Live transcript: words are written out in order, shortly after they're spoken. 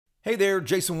Hey there,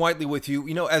 Jason Whiteley with you.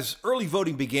 As early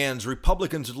voting begins,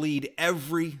 Republicans lead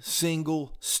every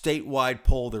single statewide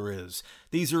poll there is.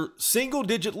 These are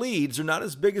single-digit leads. They're not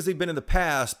as big as they've been in the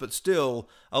past, but still,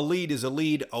 a lead is a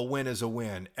lead, a win is a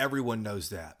win. Everyone knows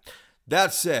that.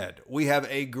 That said, we have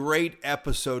a great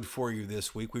episode for you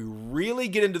this week. We really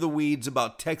get into the weeds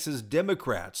about Texas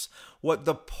Democrats, what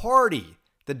the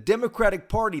Democratic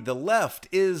Party, the left,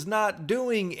 is not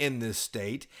doing in this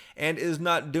state and is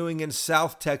not doing in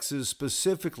South Texas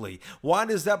specifically. Why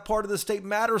does that part of the state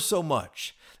matter so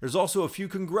much? There's also a few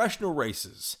congressional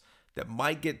races that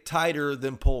might get tighter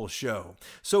than polls show.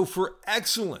 So for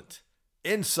excellent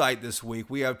insight this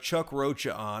week, we have Chuck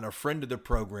Rocha on, a friend of the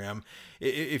program.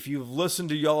 If you've listened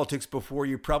to Politics before,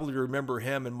 you probably remember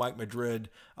him and Mike Madrid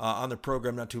on the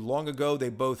program not too long ago. They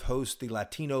both host the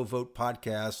Latino Vote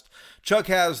podcast. Chuck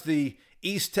has the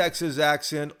East Texas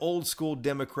accent, old school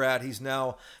Democrat. He's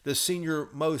now the senior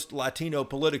most Latino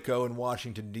politico in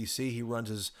Washington, D.C. He runs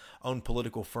his own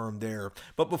political firm there.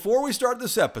 But before we start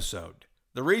this episode,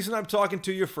 the reason I'm talking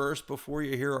to you first, before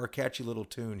you hear our catchy little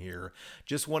tune here,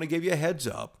 just want to give you a heads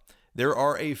up. There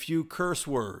are a few curse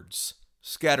words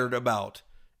scattered about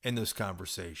in this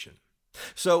conversation.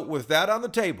 So with that on the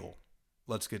table,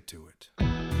 let's get to it.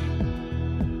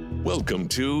 Welcome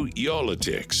to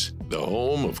Politics, the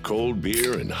home of cold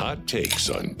beer and hot takes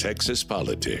on Texas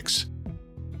politics.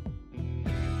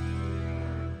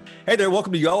 Hey there,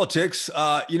 welcome to Politics.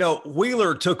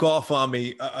 Wheeler took off on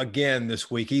me again this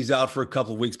week. He's out for a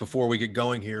couple of weeks before we get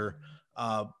going here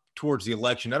towards the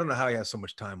election. I don't know how he has so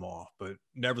much time off, but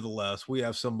nevertheless, we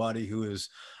have somebody who is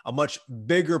a much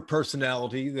bigger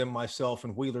personality than myself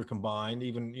and Wheeler combined,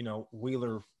 even,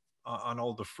 Wheeler on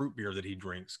all the fruit beer that he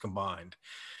drinks combined.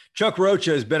 Chuck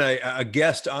Rocha has been a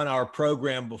guest on our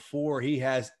program before. He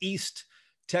has East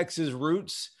Texas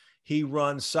roots. He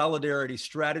runs Solidarity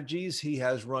Strategies. He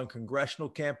has run congressional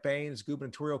campaigns,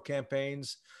 gubernatorial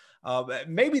campaigns.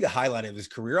 Maybe the highlight of his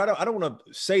career. I don't want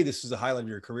to say this is the highlight of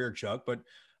your career, Chuck, but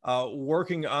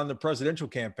working on the presidential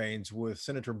campaigns with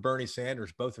Senator Bernie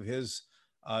Sanders, both of his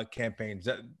campaigns.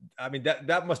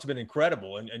 That must have been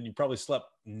incredible, and you probably slept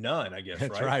none, I guess.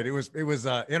 That's right. It was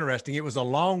interesting. It was a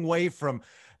long way from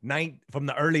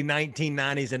the early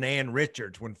 1990s and Ann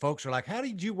Richards, when folks are like, how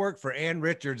did you work for Ann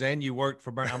Richards and you worked for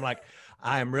Bernie? I'm like,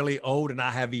 I am really old and I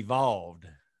have evolved.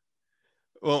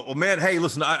 Well, man, hey,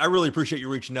 listen, I really appreciate you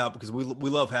reaching out, because we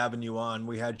love having you on.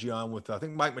 We had you on with, I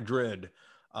think, Mike Madrid,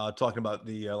 talking about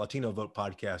the Latino Vote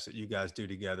podcast that you guys do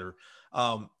together.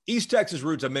 East Texas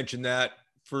roots, I mentioned that.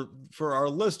 For our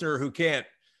listener who can't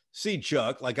see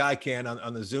Chuck like I can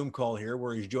on the Zoom call here,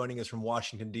 where he's joining us from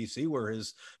Washington, D.C., where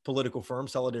his political firm,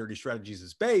 Solidarity Strategies,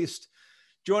 is based.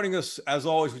 Joining us, as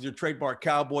always, with your trademark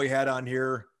cowboy hat on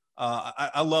here.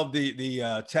 I love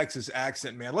the Texas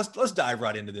accent, man. Let's dive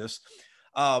right into this.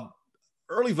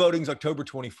 Early voting's October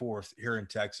 24th here in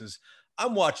Texas.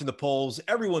 I'm watching the polls.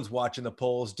 Everyone's watching the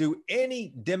polls. Do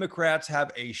any Democrats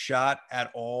have a shot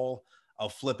at all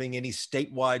of flipping any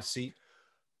statewide seat?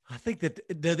 I think that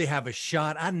they have a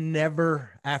shot. I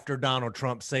never, after Donald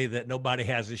Trump, say that nobody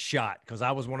has a shot, because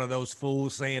I was one of those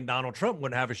fools saying Donald Trump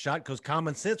wouldn't have a shot, because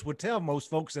common sense would tell most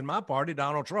folks in my party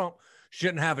Donald Trump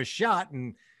shouldn't have a shot,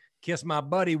 and kiss my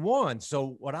buddy won.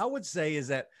 So what I would say is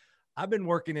that I've been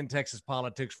working in Texas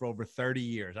politics for over 30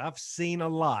 years. I've seen a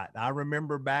lot. I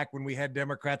remember back when we had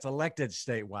Democrats elected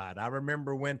statewide. I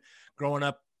remember when, growing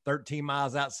up 13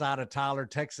 miles outside of Tyler,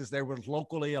 Texas, there were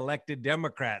locally elected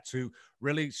Democrats who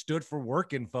really stood for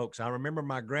working folks. I remember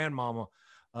my grandmama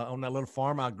on that little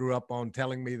farm I grew up on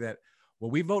telling me that,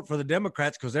 well, we vote for the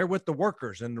Democrats because they're with the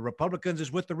workers, and the Republicans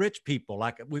is with the rich people.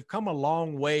 Like, we've come a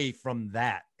long way from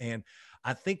that. And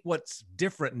I think what's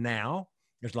different now,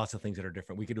 there's lots of things that are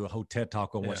different. We could do a whole TED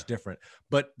talk on what's different,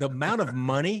 but the amount of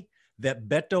money that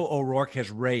Beto O'Rourke has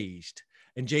raised,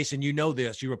 and Jason, you know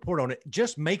this, you report on it,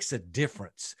 just makes a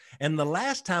difference. And the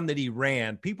last time that he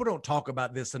ran, people don't talk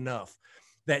about this enough,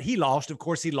 that he lost. Of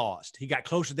course he lost. He got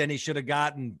closer than he should have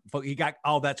gotten. He got,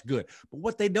 all that's good. But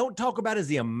what they don't talk about is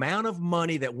the amount of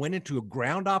money that went into a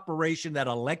ground operation that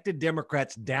elected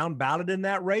Democrats down ballot in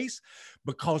that race,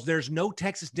 because there's no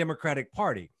Texas Democratic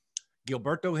Party.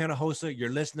 Gilberto Hinojosa, you're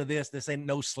listening to this. This ain't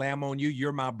no slam on you.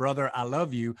 You're my brother. I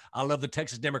love you. I love the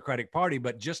Texas Democratic Party.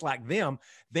 But just like them,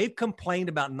 they've complained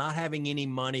about not having any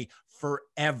money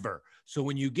forever. So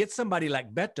when you get somebody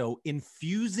like Beto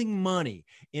infusing money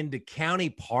into county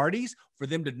parties for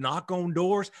them to knock on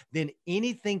doors, then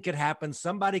anything could happen.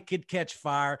 Somebody could catch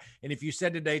fire. And if you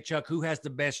said today, Chuck, who has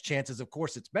the best chances? Of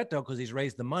course, it's Beto, because he's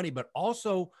raised the money, but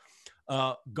also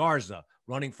Garza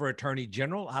running for attorney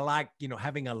general. I like,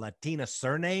 having a Latina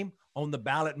surname on the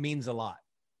ballot means a lot.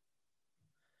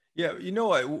 Yeah, you know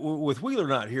what? With Wheeler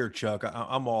not here, Chuck,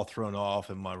 I'm all thrown off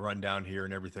in my rundown here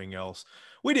and everything else.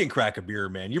 We didn't crack a beer,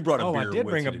 man. You brought a Oh, I beer did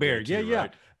with bring you a beer. today, Yeah, too, yeah.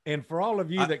 right? And for all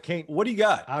of you that can't, What do you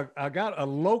got? I got a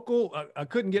local, I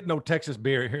couldn't get no Texas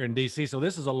beer here in DC. So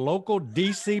this is a local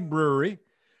DC brewery,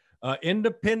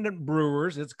 independent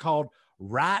brewers. It's called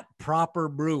Right Proper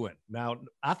Brewing. Now,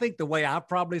 I think the way I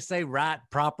probably say Right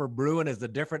Proper Brewing is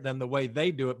different than the way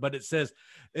they do it, but it says,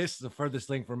 it's the furthest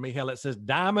thing from me. Hell, it says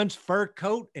Diamonds, Fur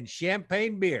Coat, and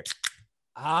Champagne Beer.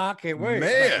 I can't wait. How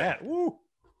about Man. that? Woo.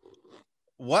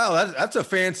 Wow, that's a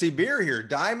fancy beer here.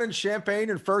 Diamond, champagne,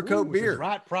 and fur coat Ooh, it says beer.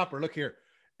 Right Proper. Look here.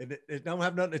 It don't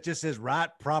have nothing. It just says Right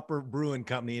Proper Brewing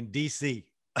Company in DC.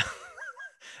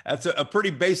 That's a pretty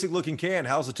basic looking can.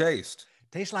 How's it taste?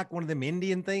 Tastes like one of them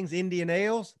Indian things, Indian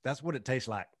ales. That's what it tastes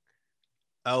like.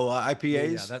 Oh,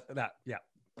 IPAs?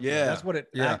 Yeah. That's what it.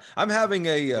 Yeah. I'm having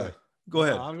a, go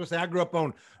ahead. I was going to say, I grew up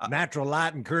on Natural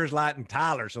Light and Coors Light and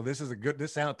Tyler. So this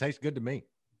tastes good to me.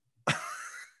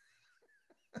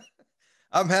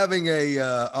 I'm having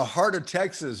a Heart of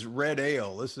Texas red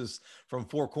ale. This is from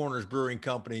Four Corners Brewing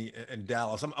Company in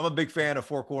Dallas. I'm a big fan of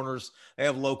Four Corners. They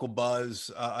have Local Buzz,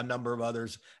 a number of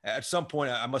others. At some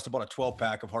point, I must have bought a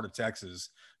 12-pack of Heart of Texas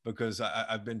because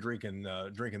I've been drinking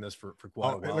this for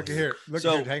quite a while. Look at here. Look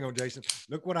at here. Hang on, Jason.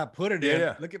 Look what I put it in.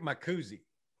 Yeah. Look at my koozie.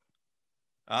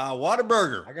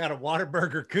 Whataburger. I got a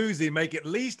Whataburger koozie. Make at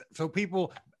least so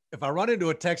people, if I run into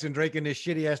a Texan drinking this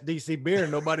shitty ass DC beer,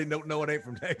 nobody don't know it ain't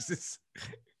from Texas.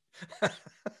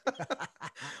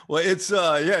 Well, it's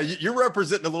you're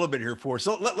representing a little bit here for us.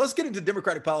 So let's get into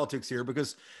Democratic politics here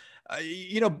because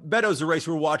Beto's a race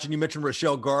we're watching. You mentioned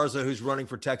Rochelle Garza, who's running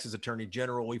for Texas Attorney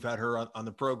General. We've had her on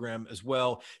the program as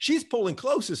well. She's polling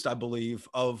closest, I believe,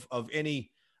 of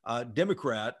any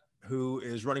Democrat who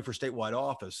is running for statewide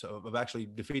office of actually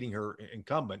defeating her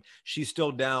incumbent. She's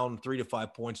still down 3 to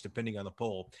 5 points, depending on the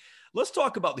poll. Let's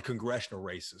talk about the congressional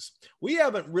races. We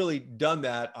haven't really done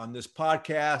that on this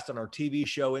podcast, on our TV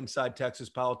show, Inside Texas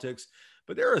Politics,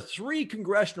 but there are 3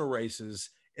 congressional races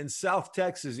in South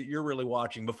Texas that you're really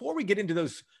watching. Before we get into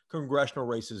those congressional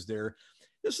races there,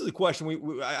 this is a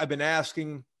question I've been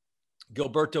asking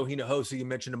Gilberto Hinojosa, you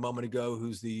mentioned a moment ago,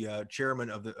 who's the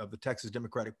chairman of the Texas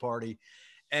Democratic Party.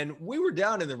 And we were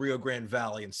down in the Rio Grande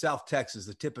Valley in South Texas,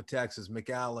 the tip of Texas,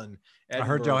 McAllen. I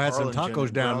heard y'all had some Arlington,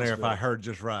 tacos down there, if I Brownsville. heard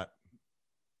just right.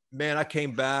 Man, I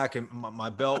came back and my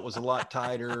belt was a lot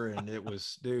tighter and it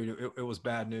was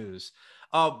bad news.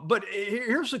 But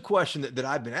here's the question that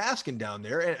I've been asking down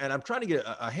there, and I'm trying to get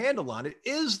a handle on it.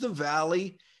 Is the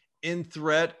Valley in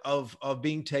threat of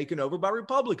being taken over by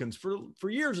Republicans? For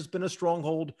years, it's been a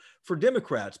stronghold for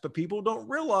Democrats, but people don't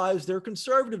realize they're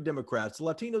conservative Democrats. The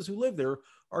Latinos who live there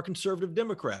are conservative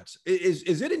Democrats.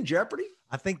 Is it in jeopardy?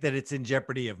 I think that it's in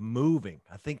jeopardy of moving.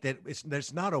 I think that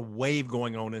there's not a wave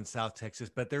going on in South Texas,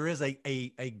 but there is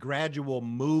a gradual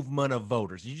movement of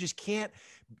voters.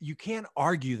 You can't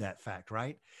argue that fact,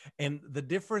 right? And the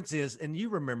difference is, and you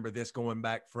remember this going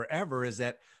back forever, is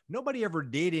that nobody ever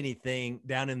did anything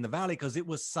down in the Valley because it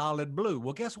was solid blue.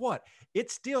 Well, guess what?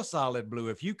 It's still solid blue.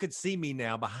 If you could see me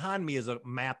now, behind me is a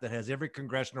map that has every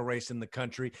congressional race in the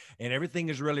country, and everything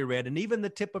is really red. And even the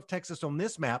tip of Texas on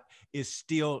this map is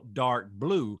still dark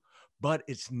blue, but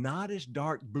it's not as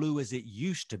dark blue as it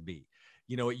used to be.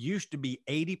 You know, it used to be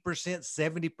 80%,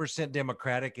 70%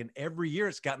 Democratic, and every year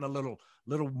it's gotten a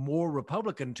little more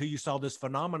Republican until you saw this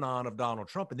phenomenon of Donald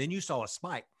Trump. And then you saw a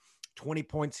spike, 20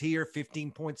 points here,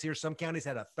 15 points here. Some counties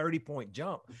had a 30-point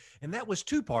jump. And that was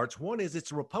 2 parts. One is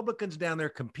it's Republicans down there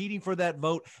competing for that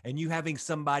vote, and you having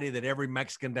somebody that every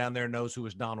Mexican down there knows who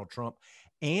is Donald Trump.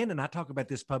 And I talk about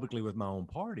this publicly with my own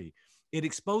party, it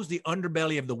exposed the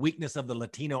underbelly of the weakness of the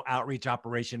Latino outreach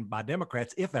operation by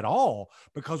Democrats, if at all,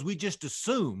 because we just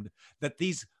assumed that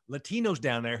these Latinos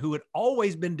down there who had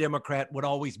always been Democrat would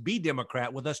always be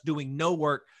Democrat, with us doing no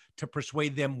work to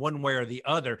persuade them one way or the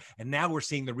other. And now we're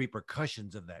seeing the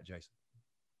repercussions of that, Jason.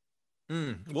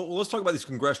 Well, let's talk about these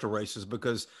congressional races,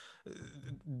 because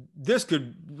this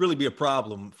could really be a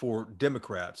problem for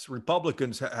Democrats.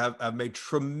 Republicans have made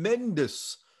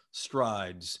tremendous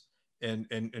strides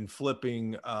in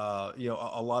flipping,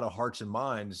 a lot of hearts and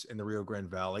minds in the Rio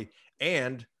Grande Valley,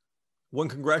 and one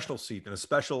congressional seat in a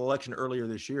special election earlier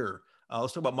this year.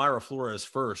 Let's talk about Mayra Flores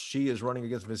first. She is running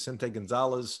against Vicente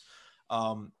Gonzalez.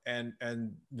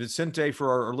 And Vicente,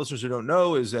 for our listeners who don't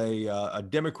know, is a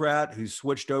Democrat who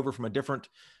switched over from a different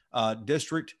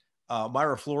district.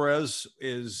 Mayra Flores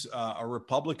is a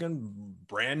Republican,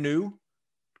 brand new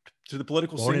to the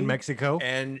political scene. Born in Mexico.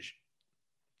 And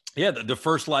yeah, the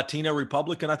first Latina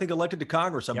Republican, I think, elected to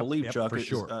Congress, I believe, Chuck. For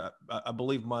sure. I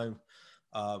believe my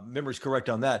memory's correct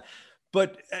on that.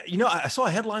 But I saw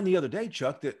a headline the other day,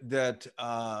 Chuck, that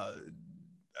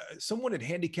someone had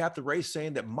handicapped the race,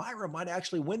 saying that Myra might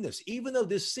actually win this, even though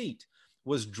this seat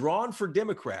was drawn for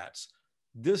Democrats.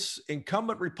 This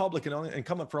incumbent Republican,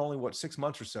 incumbent for only 6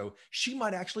 months or so, she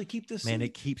might actually keep this Man, seat.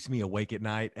 it keeps me awake at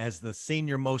night as the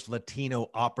senior most Latino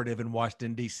operative in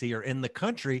Washington, D.C. or in the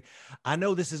country. I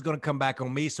know this is going to come back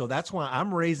on me, so that's why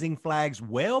I'm raising flags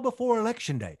well before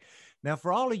Election Day. Now,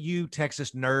 for all of you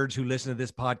Texas nerds who listen to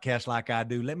this podcast like I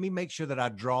do, let me make sure that I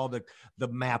draw the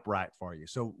map right for you.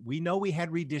 So we know we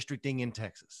had redistricting in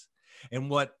Texas. And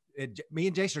what me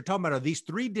and Jason are talking about are these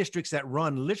 3 districts that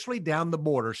run literally down the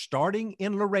border, starting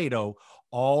in Laredo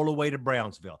all the way to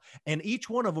Brownsville. And each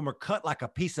one of them are cut like a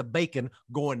piece of bacon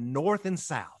going north and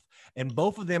south. And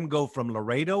both of them go from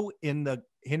Laredo in the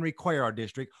Henry Cuellar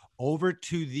district over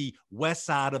to the west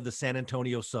side of the San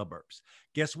Antonio suburbs.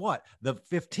 Guess what? The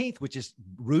 15th, which is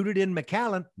rooted in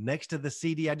McAllen, next to the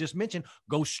CD I just mentioned,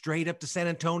 goes straight up to San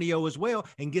Antonio as well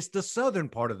and gets the southern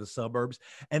part of the suburbs.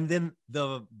 And then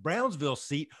the Brownsville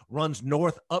seat runs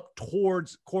north up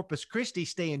towards Corpus Christi,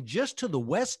 staying just to the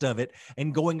west of it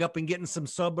and going up and getting some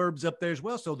suburbs up there as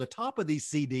well. So the top of these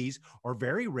CDs are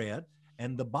very red,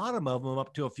 and the bottom of them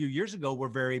up to a few years ago were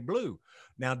very blue.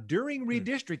 Now, during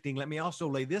redistricting, let me also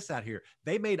lay this out here.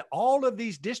 They made all of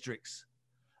these districts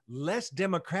less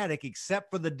Democratic, except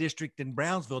for the district in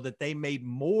Brownsville that they made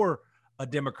more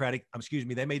Democratic.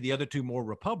 They made the other 2 more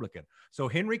Republican. So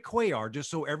Henry Cuellar,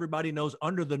 just so everybody knows,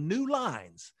 under the new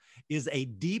lines, is a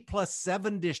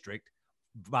D+7 district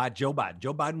by Joe Biden.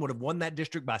 Joe Biden would have won that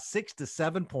district by 6 to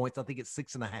 7 points. I think it's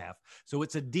 6.5. So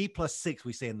it's a D+6,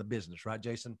 we say in the business, right,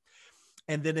 Jason?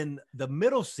 And then in the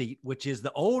middle seat, which is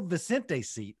the old Vicente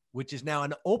seat, which is now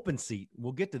an open seat.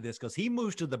 We'll get to this because he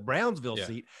moves to the Brownsville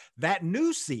seat. That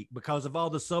new seat, because of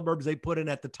all the suburbs they put in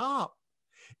at the top,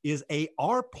 is a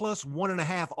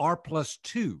R+1.5,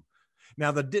 R+2.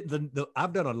 Now,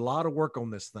 I've done a lot of work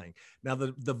on this thing. Now,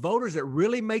 the voters that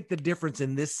really make the difference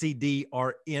in this CD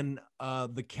are in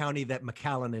the county that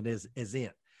McAllen is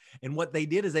in. And what they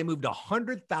did is they moved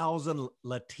 100,000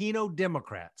 Latino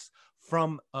Democrats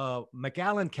from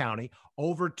McAllen County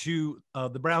over to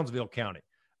the Brownsville County,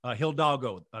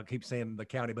 Hidalgo. I keep saying the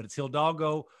county, but it's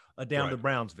Hidalgo down to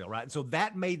Brownsville, right? And so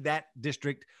that made that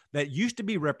district that used to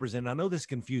be represented. I know this is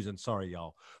confusing. Sorry,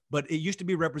 y'all. But it used to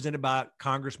be represented by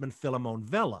Congressman Philemon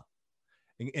Vela.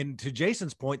 And to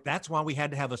Jason's point, that's why we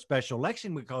had to have a special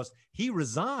election, because he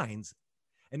resigns.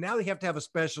 And now they have to have a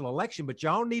special election. But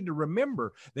y'all need to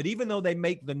remember that even though they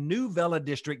make the new Vela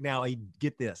district now a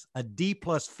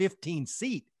D+15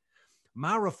 seat,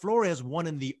 Myra Flores won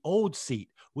in the old seat,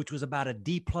 which was about a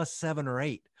D+7 or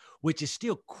 8, which is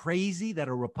still crazy that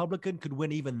a Republican could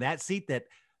win even that seat that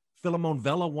Philemon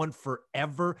Vela won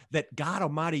forever. That, God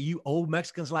almighty, you old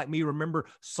Mexicans like me remember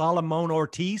Solomon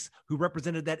Ortiz, who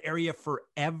represented that area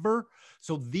forever.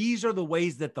 So these are the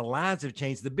ways that the lines have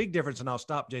changed. The big difference, and I'll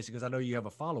stop, Jason, because I know you have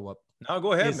a follow-up. No,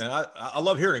 go ahead, man. I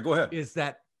love hearing it. Go ahead. Is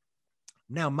that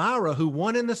now Myra, who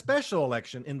won in the special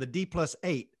election in the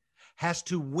D+8, has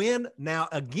to win now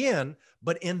again,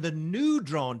 but in the new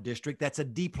drawn district, that's a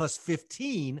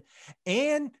D+15,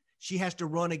 and she has to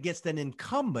run against an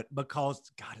incumbent because,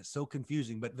 God, it's so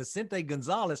confusing. But Vicente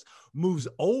Gonzalez moves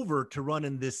over to run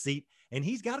in this seat, and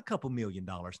he's got a couple $1 million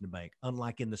in the bank.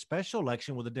 Unlike in the special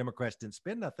election where the Democrats didn't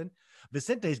spend nothing,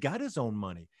 Vicente's got his own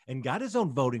money and got his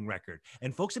own voting record.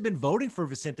 And folks have been voting for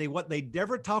Vicente. What they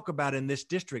never talk about in this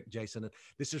district, Jason, and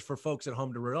this is for folks at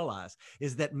home to realize,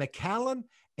 is that McAllen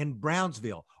and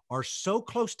Brownsville are so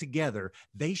close together,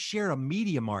 they share a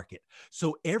media market.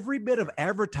 So every bit of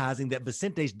advertising that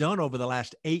Vicente's done over the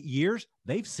last 8 years,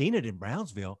 they've seen it in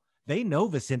Brownsville. They know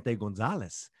Vicente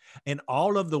Gonzalez. And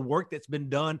all of the work that's been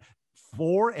done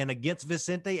for and against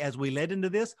Vicente as we led into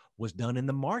this was done in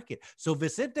the market. So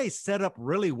Vicente set up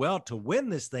really well to win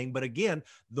this thing. But again,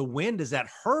 the wind is at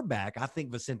her back. I think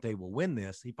Vicente will win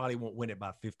this. He probably won't win it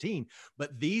by 15.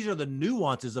 But these are the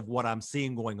nuances of what I'm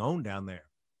seeing going on down there.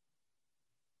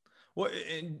 Well,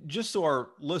 and just so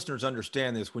our listeners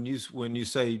understand this, when you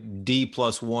say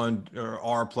D+1 or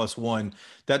R+1,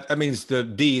 that means the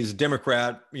D is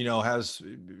Democrat, has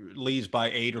leads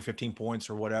by 8 or 15 points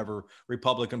or whatever.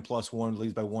 Republican +1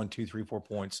 leads by 1, 2, 3, 4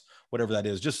 points, whatever that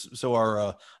is. Just so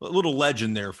our little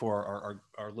legend there for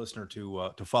our listener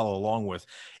to follow along with.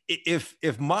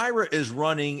 If Myra is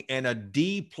running in a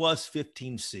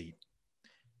D+15 seat,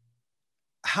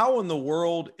 how in the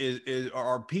world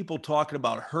are people talking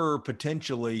about her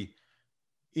potentially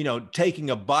taking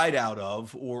a bite out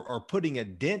of or putting a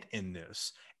dent in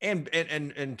this. And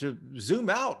to zoom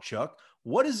out, Chuck,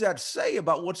 what does that say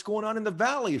about what's going on in the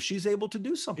Valley if she's able to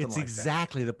do something It's like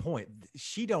exactly the point.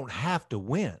 She don't have to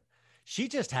win. She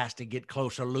just has to get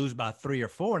closer, lose by 3 or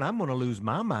 4, and I'm going to lose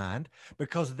my mind,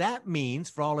 because that means,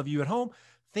 for all of you at home,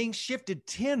 things shifted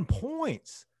 10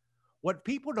 points. What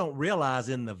people don't realize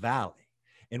in the Valley,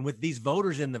 and with these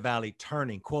voters in the Valley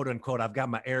turning, quote unquote, I've got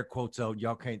my air quotes on,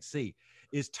 y'all can't see,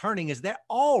 is turning, is they're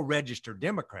all registered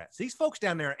Democrats. These folks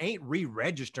down there ain't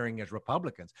re-registering as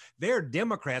Republicans. They're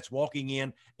Democrats walking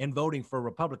in and voting for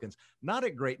Republicans, not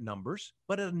at great numbers,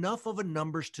 but enough of a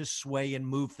numbers to sway and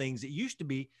move things. It used to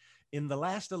be in the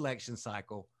last election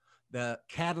cycle, the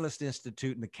Catalyst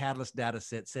Institute and the Catalyst data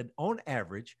set said on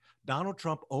average, Donald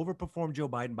Trump overperformed Joe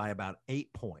Biden by about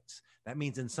 8 points. That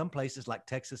means in some places like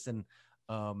Texas and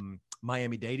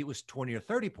Miami-Dade, it was 20 or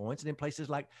 30 points. And in places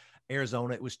like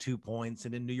Arizona, it was 2 points.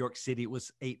 And in New York City, it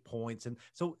was 8 points. And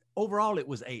so overall, it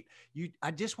was 8.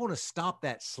 I just want to stop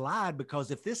that slide,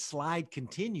 because if this slide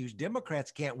continues,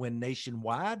 Democrats can't win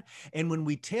nationwide. And when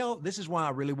we tell, this is why I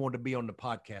really wanted to be on the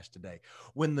podcast today.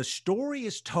 When the story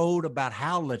is told about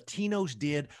how Latinos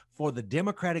did for the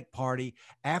Democratic Party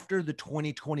after the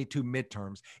 2022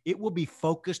 midterms, it will be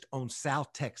focused on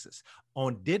South Texas,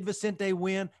 on did Vicente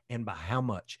win and by how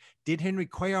much? Did Henry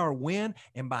Cuellar win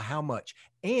and by how much?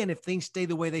 And if things stay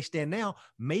the way they stand now,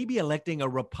 maybe electing a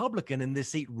Republican in this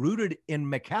seat rooted in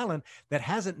McAllen that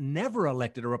hasn't never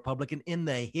elected a Republican in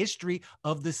the history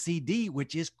of the CD,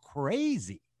 which is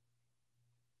crazy.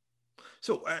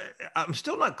 So I'm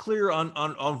still not clear on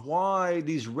why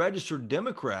these registered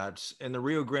Democrats in the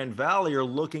Rio Grande Valley are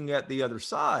looking at the other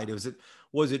side.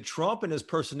 Was it Trump and his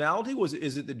personality?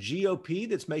 Is it the GOP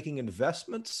that's making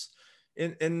investments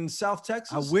in South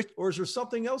Texas? Or is there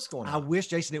something else going on? I wish,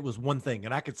 Jason, it was one thing.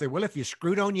 And I could say, well, if you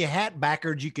screwed on your hat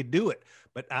backwards, you could do it.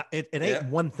 But it ain't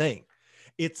one thing.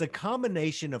 It's a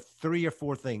combination of 3 or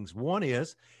 4 things. One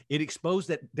is it exposed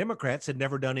that Democrats had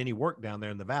never done any work down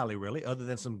there in the Valley, really, other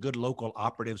than some good local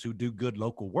operatives who do good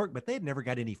local work, but they'd never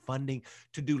got any funding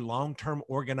to do long-term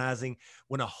organizing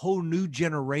when a whole new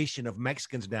generation of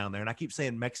Mexicans down there, and I keep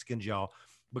saying Mexicans, y'all,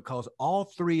 because all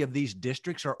 3 of these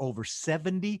districts are over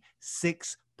 76%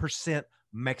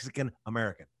 Mexican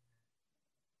American.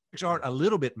 Aren't a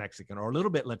little bit Mexican or a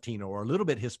little bit Latino or a little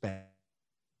bit Hispanic.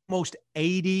 Almost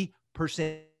 80%.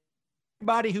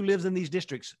 Everybody who lives in these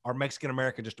districts are Mexican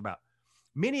American, just about.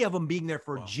 Many of them being there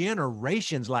for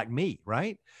generations like me,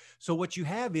 right? So what you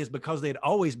have is, because they'd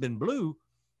always been blue,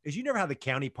 is you never had the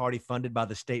county party funded by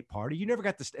the state party. You never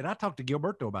got this. And I talked to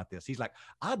Gilberto about this. He's like,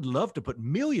 I'd love to put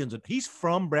millions of, he's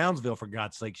from Brownsville, for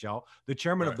God's sakes, y'all, the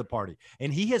chairman of the party.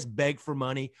 And he has begged for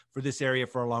money for this area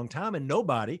for a long time. And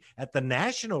nobody at the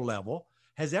national level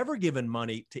has ever given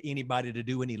money to anybody to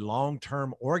do any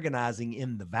long-term organizing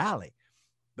in the Valley.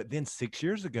 But then 6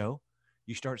 years ago,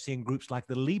 you start seeing groups like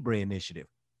the Libre Initiative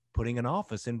putting an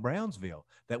office in Brownsville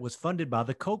that was funded by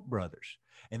the Koch brothers.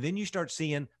 And then you start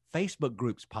seeing Facebook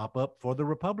groups pop up for the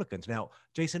Republicans. Now,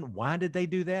 Jason, why did they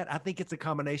do that? I think it's a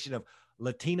combination of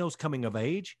Latinos coming of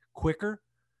age quicker.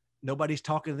 Nobody's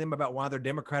talking to them about why they're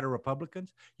Democrat or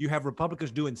Republicans. You have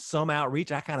Republicans doing some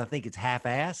outreach. I kind of think it's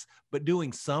half-ass, but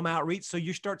doing some outreach. So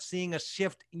you start seeing a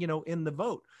shift, in the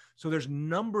vote. So there's a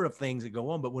number of things that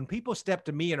go on. But when people step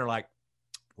to me and are like,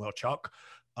 well, Chuck,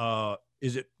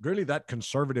 is it really that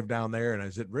conservative down there? And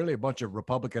is it really a bunch of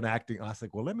Republican acting? I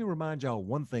think, well, let me remind y'all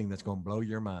one thing that's going to blow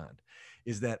your mind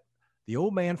is that the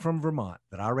old man from Vermont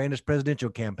that I ran his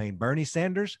presidential campaign, Bernie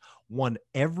Sanders, won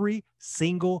every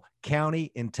single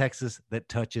county in Texas that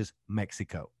touches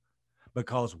Mexico,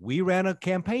 because we ran a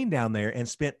campaign down there and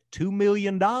spent $2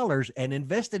 million and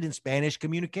invested in Spanish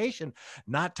communication,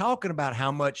 not talking about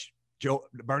how much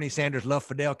Bernie Sanders loved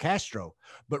Fidel Castro,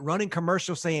 but running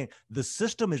commercials saying the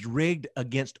system is rigged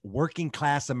against working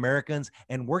class Americans,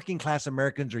 and working class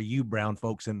Americans are you brown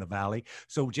folks in the Valley.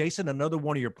 So, Jason, another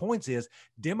one of your points is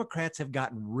Democrats have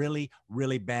gotten really,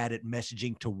 really bad at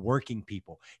messaging to working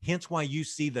people. Hence why you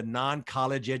see the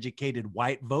non-college educated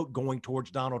white vote going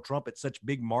towards Donald Trump at such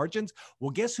big margins.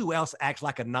 Well, guess who else acts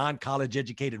like a non-college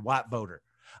educated white voter?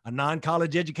 A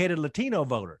non-college educated Latino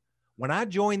voter. When I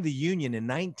joined the union in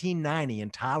 1990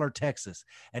 in Tyler, Texas,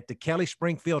 at the Kelly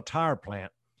Springfield tire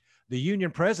plant, the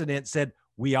union president said,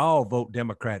 we all vote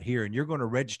Democrat here, and you're going to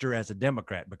register as a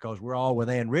Democrat because we're all with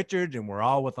Ann Richards and we're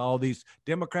all with all these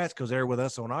Democrats because they're with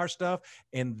us on our stuff.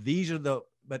 And these are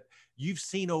but you've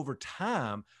seen over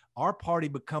time, our party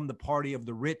become the party of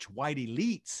the rich white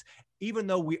elites, even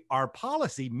though our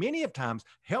policy many of times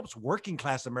helps working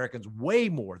class Americans way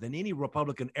more than any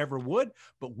Republican ever would,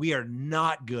 but we are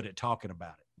not good at talking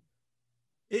about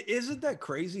it. Isn't that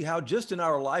crazy how just in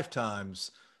our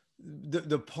lifetimes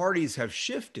the parties have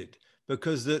shifted?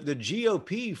 Because the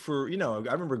GOP for,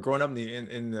 I remember growing up in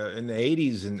the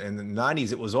 80s and the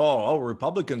 90s, it was all, oh,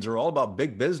 Republicans are all about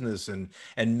big business and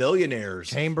millionaires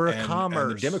Chamber of and the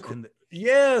Commerce, Democrat.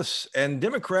 Yes, and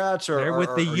Democrats are, they're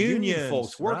with the are union unions,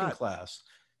 folks, working right? class.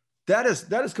 That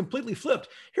is completely flipped.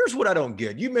 Here's what I don't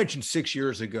get. You mentioned 6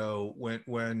 years ago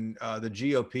when the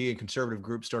GOP and conservative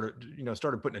groups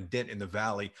started putting a dent in the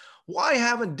valley. Why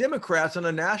haven't Democrats on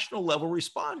a national level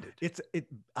responded?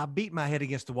 I beat my head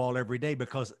against the wall every day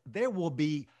because there will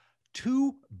be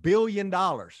 $2 billion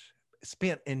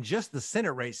spent in just the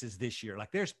Senate races this year.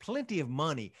 Like there's plenty of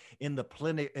money in the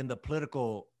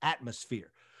political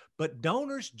atmosphere, but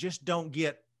donors just don't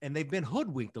get, and they've been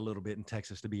hoodwinked a little bit in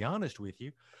Texas, to be honest with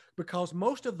you, because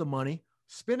most of the money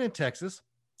spent in Texas,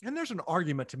 and there's an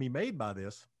argument to be made by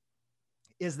this,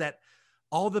 is that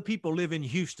all the people live in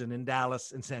Houston and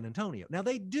Dallas and San Antonio. Now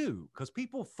they do, because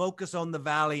people focus on the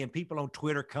valley, and people on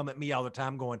Twitter come at me all the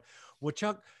time going, well,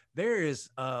 Chuck, there is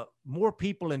more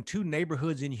people in 2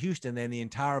 neighborhoods in Houston than the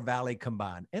entire valley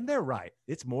combined. And they're right.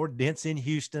 It's more dense in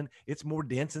Houston. It's more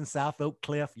dense in South Oak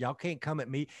Cliff. Y'all can't come at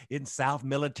me in South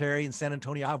Military in San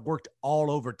Antonio. I've worked all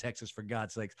over Texas, for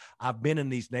God's sakes. I've been in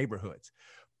these neighborhoods.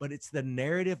 But it's the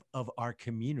narrative of our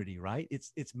community, right?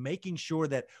 It's making sure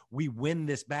that we win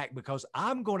this back, because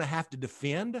I'm going to have to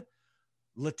defend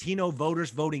Latino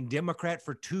voters voting Democrat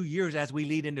for 2 years as we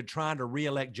lead into trying to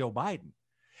reelect Joe Biden.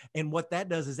 And what that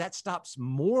does is that stops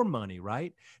more money,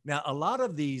 right? Now, a lot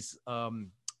of these,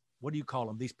 what do you call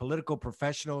them? These political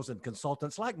professionals and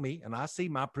consultants like me, and I see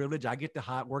my privilege. I get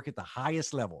to work at the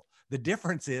highest level. The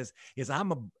difference is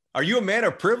Are you a man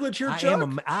of privilege here, Chuck?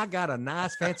 I got a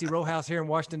nice fancy row house here in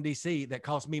Washington, D.C. that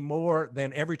cost me more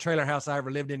than every trailer house I ever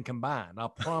lived in combined. I'll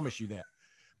promise you that.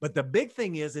 But the big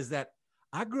thing is that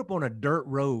I grew up on a dirt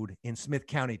road in Smith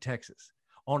County, Texas,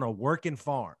 on a working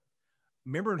farm.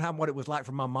 Remember what it was like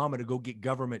for my mama to go get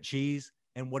government cheese,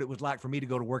 and what it was like for me to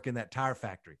go to work in that tire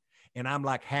factory. And I'm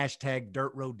like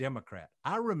 #dirt road Democrat.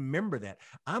 I remember that.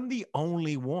 I'm the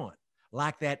only one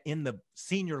like that in the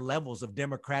senior levels of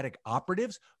Democratic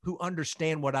operatives who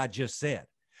understand what I just said,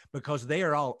 because they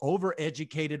are all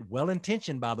overeducated,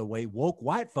 well-intentioned, by the way, woke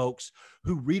white folks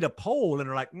who read a poll and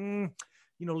are like,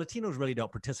 Latinos really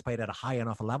don't participate at a high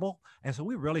enough level. And so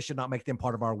we really should not make them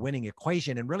part of our winning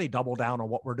equation, and really double down on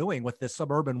what we're doing with the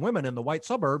suburban women in the white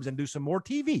suburbs and do some more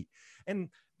TV. And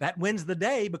that wins the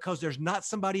day, because there's not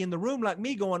somebody in the room like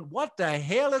me going, what the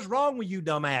hell is wrong with you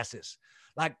dumbasses?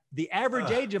 Like the average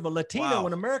age of a Latino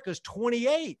in America is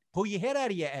 28. Pull your head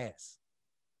out of your ass.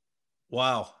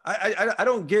 Wow. I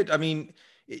don't get,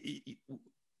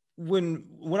 when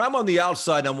I'm on the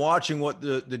outside, I'm watching what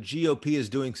the GOP is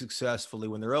doing successfully,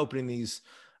 when they're opening these,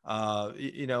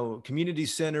 community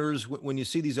centers, when you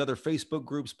see these other Facebook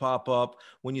groups pop up,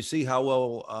 when you see how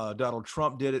well Donald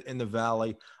Trump did it in the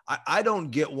Valley, I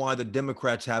don't get why the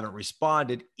Democrats haven't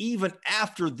responded even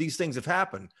after these things have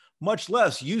happened, much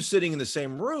less you sitting in the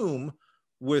same room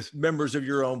with members of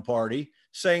your own party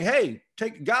saying, hey,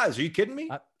 guys, are you kidding me?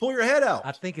 Pull your head out.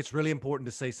 I think it's really important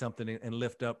to say something and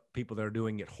lift up people that are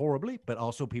doing it horribly, but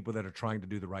also people that are trying to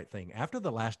do the right thing. After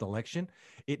the last election,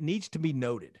 it needs to be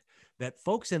noted that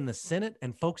folks in the Senate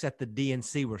and folks at the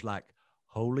DNC were like,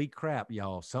 holy crap,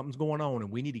 y'all, something's going on,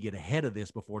 and we need to get ahead of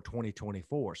this before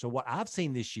 2024. So what I've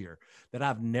seen this year that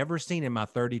I've never seen in my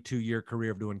 32-year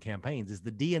career of doing campaigns is the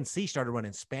DNC started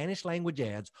running Spanish language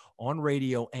ads on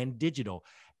radio and digital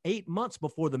 8 months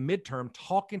before the midterm,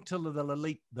 talking to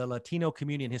the Latino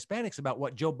community and Hispanics about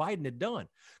what Joe Biden had done.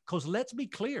 Because let's be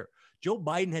clear, Joe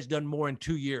Biden has done more in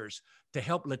 2 years to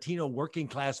help Latino working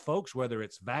class folks, whether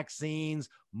it's vaccines,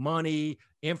 money,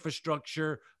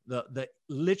 infrastructure, the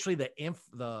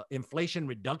Inflation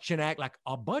Reduction Act, like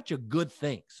a bunch of good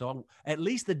things. So at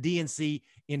least the DNC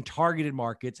in targeted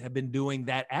markets have been doing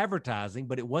that advertising,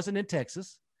 but it wasn't in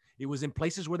Texas. It was in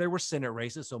places where there were Senate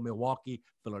races. So Milwaukee,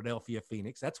 Philadelphia,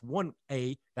 Phoenix. That's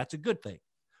 1A. That's a good thing.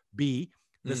 B,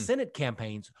 the Senate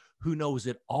campaigns, who knows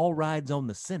it all rides on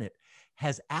the Senate,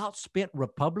 has outspent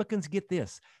Republicans, get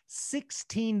this,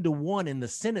 16-1 in the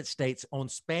Senate states on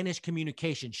Spanish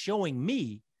communication, showing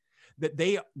me that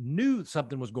they knew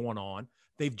something was going on.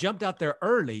 They've jumped out there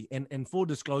early. And full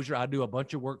disclosure, I do a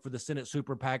bunch of work for the Senate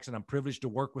Super PACs, and I'm privileged to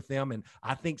work with them. And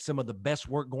I think some of the best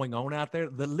work going on out there,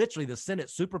 literally the Senate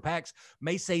Super PACs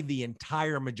may say the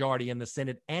entire majority in the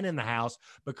Senate and in the House,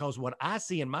 because what I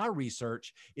see in my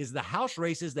research is the House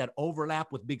races that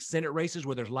overlap with big Senate races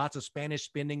where there's lots of Spanish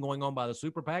spending going on by the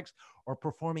Super PACs are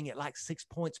performing at like 6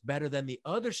 points better than the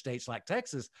other states like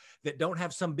Texas that don't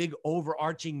have some big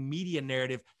overarching media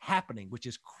narrative happening, which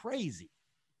is crazy.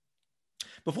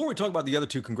 Before we talk about the other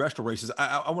two congressional races,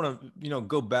 I want to,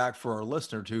 go back for our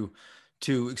listener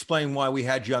to explain why we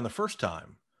had you on the first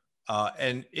time.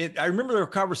 I remember our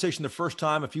conversation the first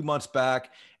time a few months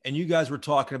back, and you guys were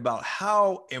talking about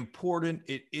how important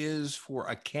it is for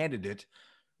a candidate,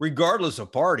 regardless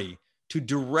of party, to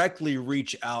directly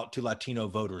reach out to Latino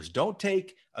voters. Don't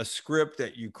take a script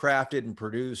that you crafted and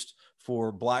produced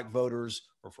for Black voters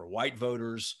or for white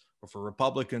voters or for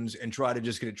Republicans and try to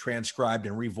just get it transcribed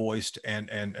and revoiced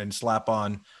and slap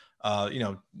on,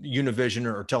 Univision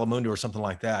or Telemundo or something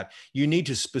like that. You need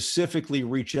to specifically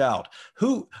reach out.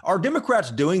 Who are Democrats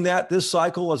doing that this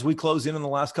cycle as we close in the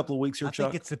last couple of weeks here, Chuck? I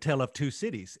think it's a tale of two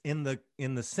cities. In the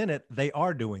Senate, they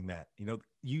are doing that.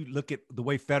 You look at the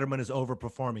way Fetterman is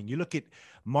overperforming. You look at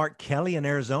Mark Kelly in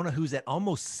Arizona, who's at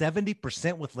almost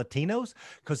 70% with Latinos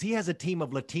because he has a team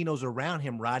of Latinos around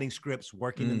him writing scripts,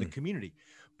 working in the community.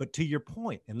 But to your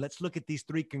point, and let's look at these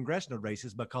three congressional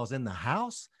races, because in the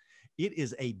House, it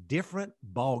is a different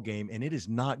ball game and it is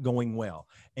not going well.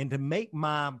 And to make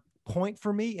my point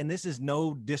for me, and this is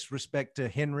no disrespect to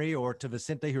Henry or to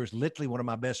Vicente, who is literally one of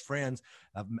my best friends.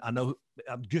 I know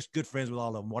I'm just good friends with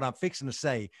all of them. What I'm fixing to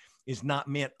say is not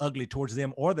meant ugly towards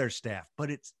them or their staff,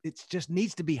 but it's just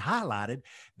needs to be highlighted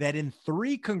that in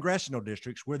 3 congressional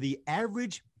districts where the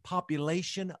average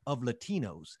population of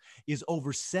Latinos is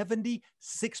over 76%,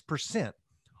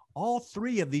 all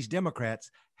 3 of these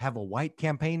Democrats have a white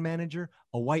campaign manager,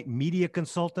 a white media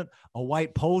consultant, a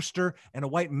white pollster, and a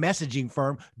white messaging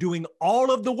firm doing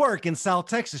all of the work in South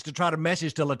Texas to try to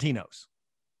message to Latinos.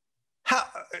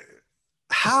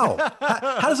 How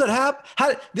does that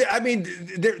happen?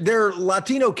 They're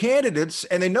Latino candidates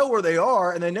and they know where they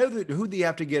are and they know who they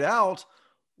have to get out.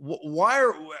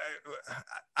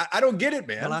 I don't get it,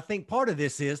 man. Well, I think part of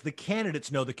this is the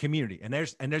candidates know the community, and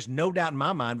there's no doubt in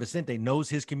my mind, Vicente knows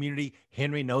his community,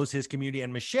 Henry knows his community,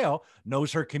 and Michelle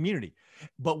knows her community.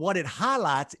 But what it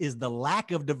highlights is the lack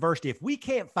of diversity. If we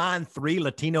can't find 3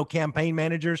 Latino campaign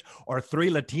managers or 3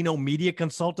 Latino media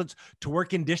consultants to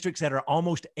work in districts that are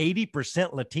almost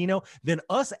 80% Latino, then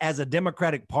us as a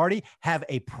Democratic Party have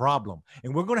a problem,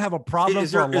 and we're going to have a problem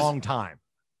for a long time.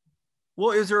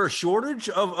 Well, is there a shortage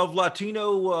of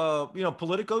Latino,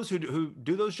 politicos who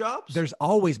do those jobs? There's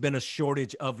always been a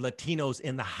shortage of Latinos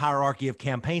in the hierarchy of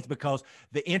campaigns because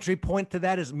the entry point to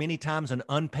that is many times an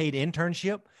unpaid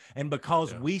internship. And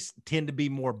because we tend to be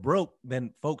more broke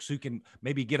than folks who can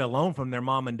maybe get a loan from their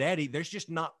mom and daddy, there's just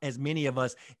not as many of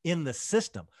us in the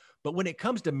system. But when it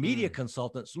comes to media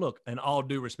consultants, look, in all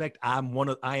due respect, I am one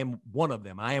of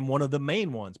them. I am one of the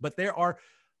main ones. But there are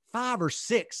 5 or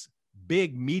 6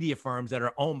 big media firms that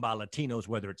are owned by Latinos,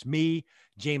 whether it's me,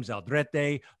 James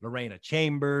Aldrete, Lorena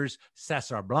Chambers,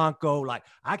 Cesar Blanco, like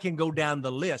I can go down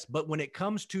the list. But when it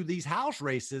comes to these House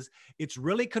races, it's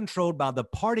really controlled by the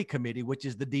party committee, which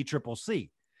is the DCCC.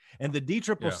 And the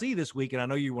DCCC this week, and I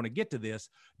know you want to get to this,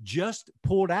 just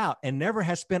pulled out and never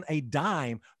has spent a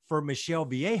dime for Michelle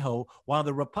Viejo, while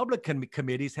the Republican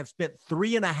committees have spent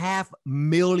 $3.5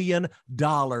 million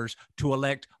to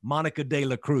elect Monica de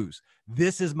la Cruz.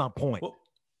 This is my point.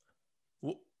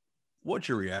 What's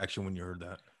your reaction when you heard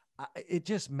that? It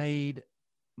just made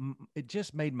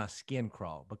my skin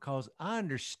crawl, because I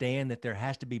understand that there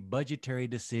has to be budgetary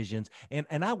decisions.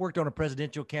 And I worked on a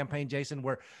presidential campaign, Jason,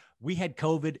 where we had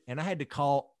COVID and I had to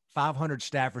call 500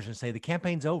 staffers and say, the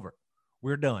campaign's over.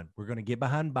 We're done. We're going to get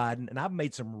behind Biden. And I've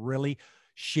made some really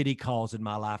shitty calls in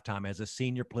my lifetime as a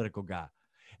senior political guy.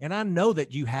 And I know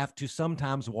that you have to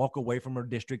sometimes walk away from a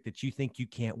district that you think you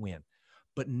can't win,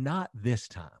 but not this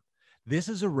time. This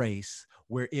is a race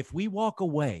where if we walk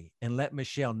away and let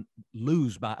Michelle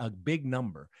lose by a big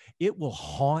number, it will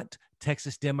haunt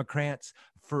Texas Democrats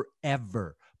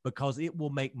forever, because it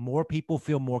will make more people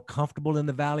feel more comfortable in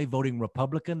the Valley voting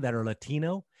Republican that are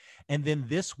Latino. And then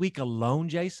this week alone,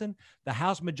 Jason, the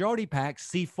House Majority PAC,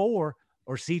 C4 or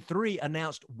C3,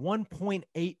 announced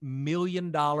 $1.8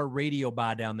 million radio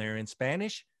buy down there in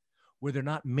Spanish, where they're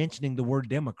not mentioning the word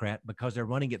Democrat because they're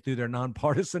running it through their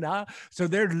nonpartisan eye. So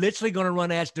they're literally going to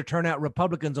run ads to turn out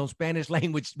Republicans on Spanish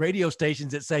language radio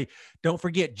stations that say, don't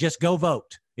forget, just go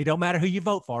vote. It don't matter who you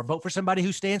vote for somebody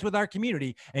who stands with our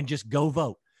community and just go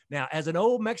vote. Now, as an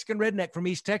old Mexican redneck from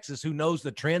East Texas who knows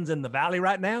the trends in the Valley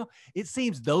right now, it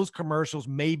seems those commercials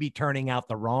may be turning out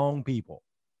the wrong people.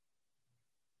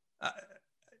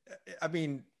 I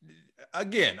mean,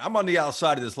 again, I'm on the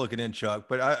outside of this looking in, Chuck,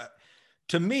 but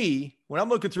to me, when I'm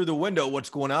looking through the window, what's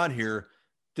going on here,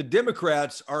 the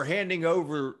Democrats are handing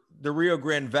over the Rio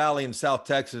Grande Valley in South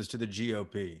Texas to the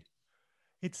GOP.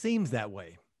 It seems that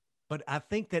way. But I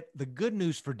think that the good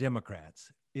news for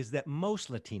Democrats, is that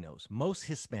most Latinos, most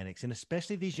Hispanics, and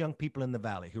especially these young people in the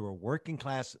Valley who are working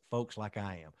class folks like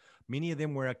I am, many of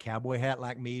them wear a cowboy hat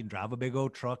like me and drive a big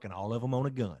old truck, and all of them own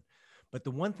a gun. But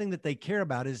the one thing that they care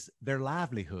about is their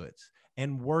livelihoods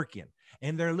and working.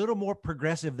 And they're a little more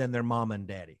progressive than their mom and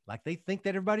daddy. Like they think that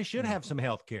everybody should have some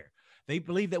health care. They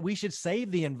believe that we should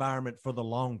save the environment for the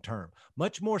long term,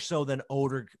 much more so than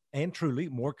older and truly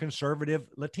more conservative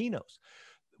Latinos.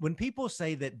 When people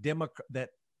say that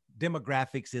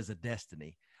demographics is a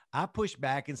destiny, I push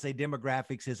back and say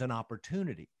demographics is an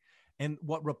opportunity. And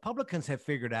what Republicans have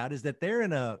figured out is that they're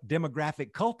in a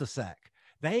demographic cul-de-sac.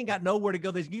 They ain't got nowhere to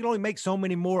go. You can only make so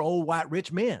many more old white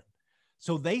rich men.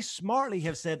 So they smartly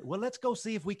have said, well, let's go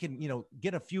see if we can,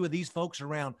 get a few of these folks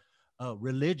around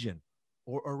religion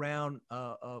or around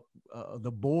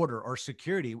the border or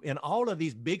security. In all of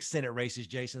these big Senate races,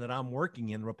 Jason, that I'm working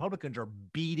in, Republicans are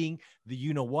beating the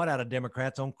you-know-what out of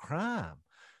Democrats on crime.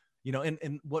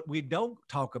 And what we don't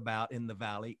talk about in the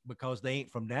Valley, because they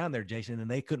ain't from down there, Jason, and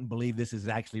they couldn't believe this is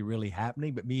actually really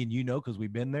happening, but me and because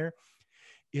we've been there,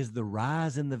 is the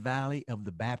rise in the Valley of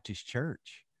the Baptist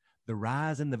Church, the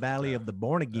rise in the Valley of the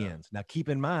born agains. Now, keep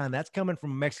in mind, that's coming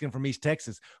from a Mexican from East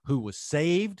Texas who was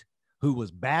saved, who was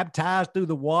baptized through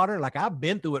the water. Like I've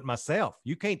been through it myself.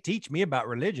 You can't teach me about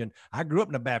religion. I grew up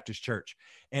in a Baptist church.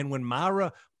 And when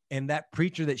Myra and that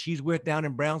preacher that she's with down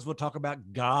in Brownsville talk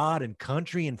about God and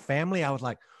country and family, I was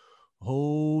like,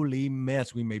 holy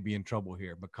mess, we may be in trouble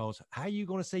here, because how are you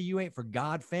going to say you ain't for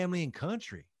God, family, and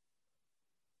country?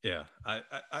 Yeah,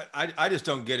 I just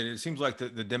don't get it. It seems like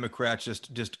the Democrats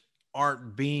just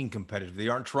aren't being competitive. They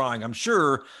aren't trying. I'm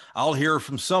sure I'll hear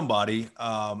from somebody.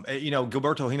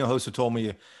 Gilberto Hinojosa told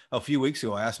me a few weeks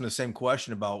ago, I asked him the same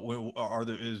question about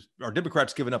are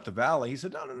Democrats giving up the Valley? He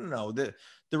said, no.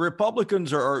 The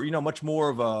Republicans are much more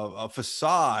of a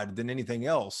facade than anything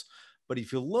else. But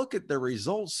if you look at the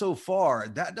results so far,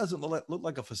 that doesn't look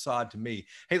like a facade to me.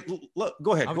 Hey, look,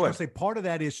 go ahead. I was going to say part of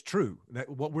that is true. That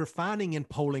what we're finding in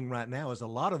polling right now is a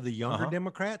lot of the younger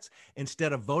Democrats,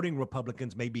 instead of voting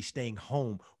Republicans, may be staying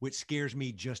home, which scares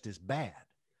me just as bad.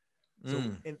 So,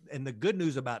 and the good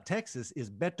news about Texas is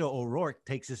Beto O'Rourke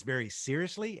takes this very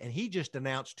seriously. And he just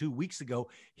announced 2 weeks ago,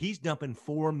 he's dumping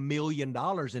 $4 million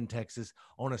in Texas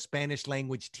on a Spanish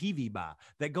language TV buy.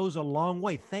 That goes a long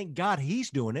way. Thank God he's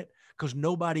doing it, because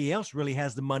nobody else really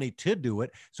has the money to do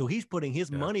it. So he's putting his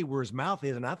money where his mouth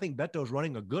is. And I think Beto's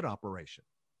running a good operation.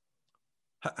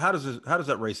 How does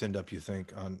that race end up, you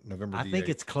think, on November the 8th? I think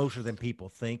it's closer than people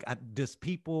think. Does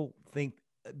people think,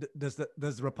 does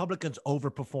the Republicans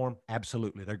overperform?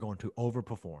 Absolutely. They're going to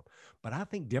overperform. But I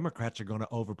think Democrats are going to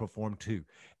overperform too.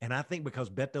 And I think because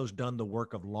Beto's done the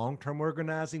work of long-term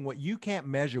organizing, what you can't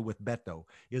measure with Beto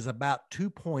is about 2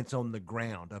 points on the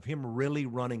ground of him really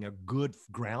running a good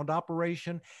ground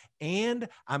operation. And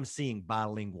I'm seeing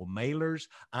bilingual mailers.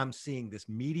 I'm seeing this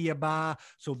media buy.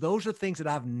 So those are things that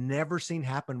I've never seen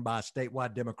happen by a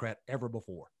statewide Democrat ever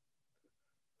before.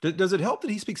 Does it help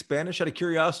that he speaks Spanish, out of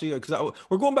curiosity? Because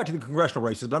we're going back to the congressional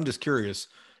races, but I'm just curious.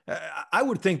 I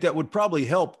would think that would probably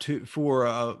help for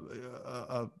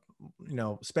a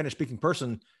Spanish-speaking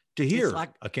person to hear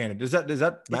a candidate. Does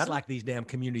that matter? It's like these damn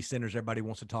community centers everybody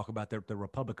wants to talk about that the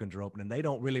Republicans are opening. They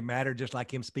don't really matter, just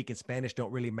like him speaking Spanish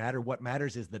don't really matter. What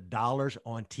matters is the dollars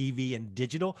on TV and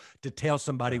digital to tell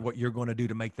somebody what you're going to do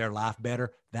to make their life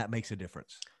better. That makes a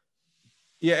difference.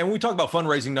 Yeah, and when we talk about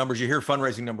fundraising numbers, you hear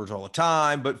fundraising numbers all the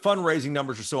time, but fundraising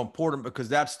numbers are so important because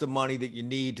that's the money that you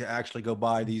need to actually go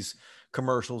buy these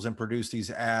commercials and produce these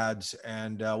ads,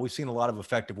 and we've seen a lot of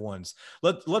effective ones.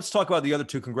 Let's talk about the other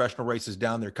two congressional races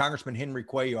down there. Congressman Henry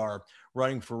Cuellar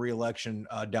running for re-election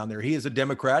down there. He is a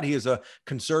Democrat. He is a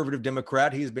conservative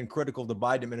Democrat. He has been critical of the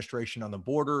Biden administration on the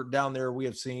border down there, we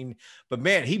have seen. But,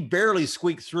 man, he barely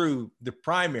squeaked through the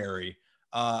primary.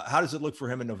 How does it look for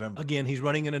him in November? Again, he's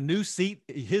running in a new seat.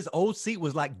 His old seat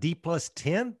was like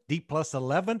D+10,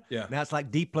 D+11. Yeah. Now it's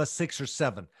like D+6 or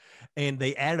 7. And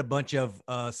they added a bunch of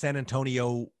San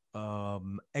Antonio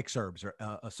exurbs or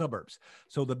suburbs.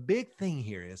 So the big thing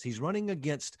here is he's running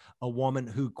against a woman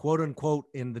who, quote unquote,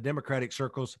 in the Democratic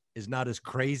circles is not as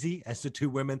crazy as the two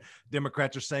women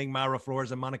Democrats are saying, Mayra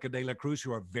Flores and Monica de la Cruz,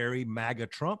 who are very MAGA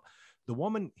Trump. The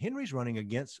woman Henry's running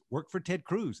against worked for Ted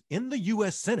Cruz in the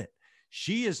U.S. Senate.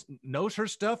 She knows her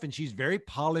stuff, and she's very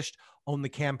polished on the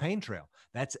campaign trail.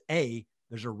 There's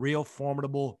a real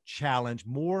formidable challenge.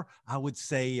 More, I would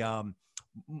say,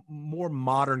 more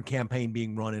modern campaign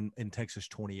being run in Texas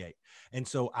 28. And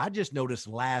so I just noticed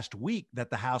last week that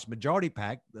the House Majority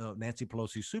PAC, Nancy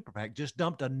Pelosi Super PAC, just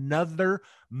dumped another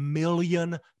 $1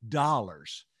 million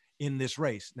in this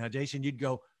race. Now, Jason, you'd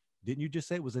go, Didn't you just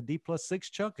say it was a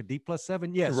D+6, Chuck? A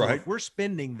D+7? Yes. Right. So if we're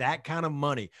spending that kind of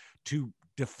money to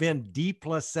defend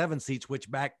D+7 seats, which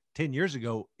back 10 years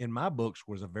ago in my books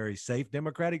was a very safe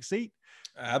Democratic seat,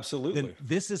 Absolutely. then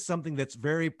this is something that's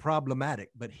very problematic.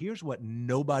 But here's what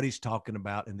nobody's talking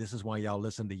about, and this is why y'all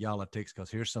listen to Yolitics, because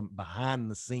here's some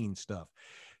behind the scenes stuff.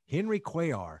 Henry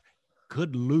Cuellar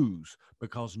could lose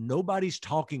because nobody's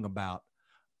talking about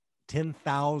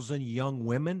 10,000 young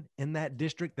women in that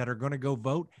district that are going to go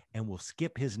vote and will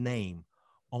skip his name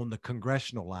on the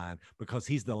congressional line because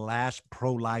he's the last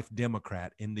pro-life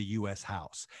Democrat in the U.S.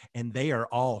 House. And they are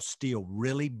all still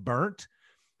really burnt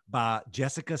by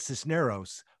Jessica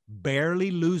Cisneros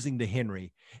barely losing to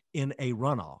Henry in a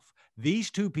runoff. These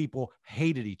two people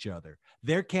hated each other.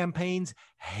 Their campaigns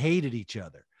hated each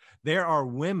other. There are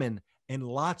women and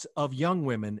lots of young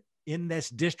women in this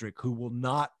district who will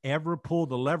not ever pull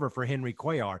the lever for Henry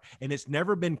Cuellar. And it's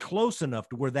never been close enough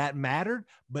to where that mattered,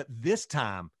 but this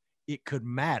time it could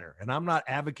matter. And I'm not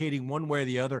advocating one way or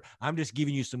the other. I'm just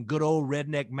giving you some good old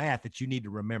redneck math that you need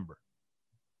to remember.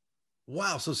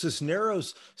 Wow. So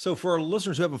Cisneros, so for our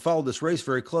listeners who haven't followed this race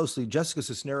very closely, Jessica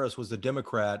Cisneros was the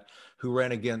Democrat who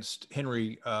ran against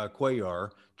Henry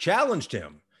Cuellar, challenged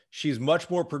him. She's much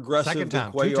more progressive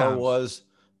than Cuellar was.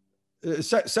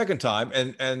 Second time,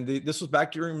 and this was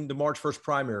back during the March 1st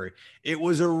primary. It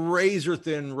was a razor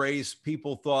thin race.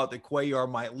 People thought that Cuellar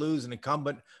might lose, an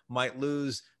incumbent might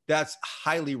lose. That's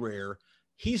highly rare.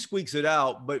 He squeaks it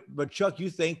out, but Chuck, you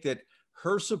think that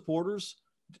her supporters,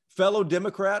 fellow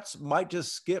Democrats, might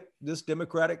just skip this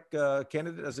Democratic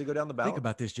candidate as they go down the ballot? Think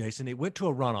about this, Jason. It went to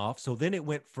a runoff, so then it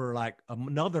went for like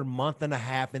another month and a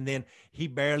half, and then he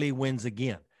barely wins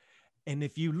again. And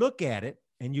if you look at it,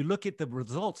 and you look at the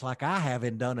results like I have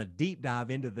and done a deep dive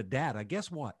into the data,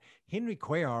 guess what? Henry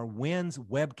Cuellar wins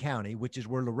Webb County, which is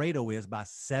where Laredo is, by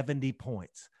 70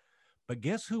 points. But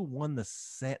guess who won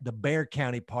the Bexar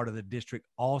County part of the district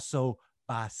also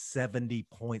by 70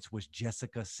 points? Was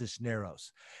Jessica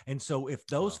Cisneros. And so if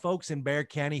those folks in Bexar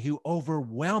County who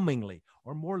overwhelmingly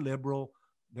are more liberal,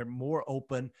 they're more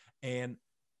open, and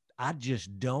I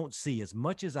just don't see, as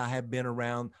much as I have been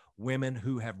around women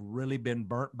who have really been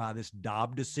burnt by this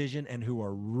Dobbs decision and who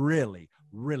are really,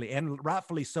 and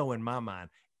rightfully so in my mind,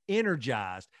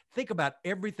 energized. Think about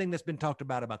everything that's been talked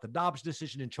about the Dobbs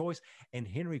decision and choice. And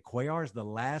Henry Cuellar is the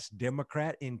last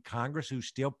Democrat in Congress who's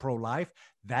still pro-life.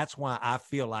 That's why I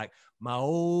feel like my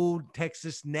old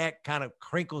Texas neck kind of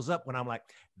crinkles up when I'm like,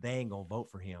 they ain't going to vote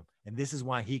for him. And this is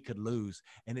why he could lose.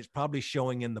 And it's probably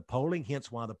showing in the polling,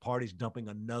 hence why the party's dumping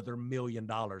another $1 million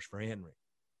for Henry.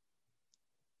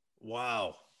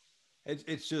 Wow.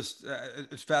 It's just,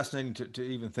 it's fascinating to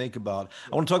even think about.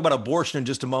 I want to talk about abortion in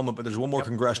just a moment, but there's one more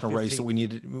congressional race that we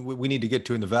need to get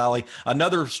to in the Valley.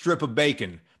 Another strip of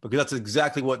bacon, because that's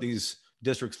exactly what these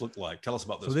districts look like. Tell us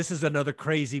about this. So this is another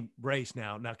crazy race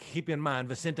now. Now, keep in mind,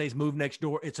 Vicente's moved next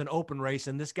door. It's an open race.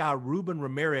 And this guy, Ruben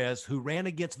Ramirez, who ran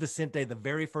against Vicente the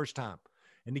very first time.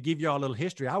 And to give you all a little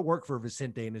history, I worked for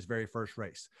Vicente in his very first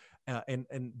race.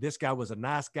 And this guy was a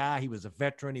nice guy. He was a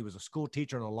veteran. He was a school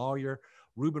teacher and a lawyer,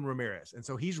 Ruben Ramirez. And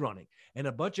so he's running. And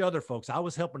a bunch of other folks. I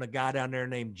was helping a guy down there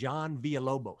named John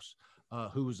Villalobos,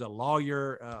 who's a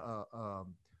lawyer.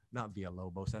 Not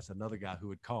Villalobos. That's another guy who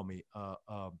would call me.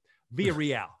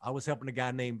 Villarreal. I was helping a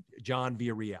guy named John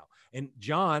Villarreal. And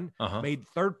John made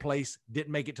third place,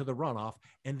 didn't make it to the runoff.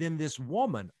 And then this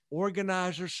woman,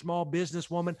 organizer, small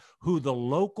business woman, who the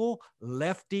local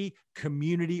lefty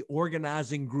community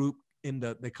organizing group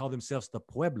they call themselves the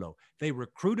Pueblo. They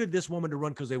recruited this woman to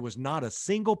run because there was not a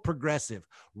single progressive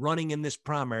running in this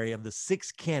primary of the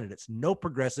 6 candidates. No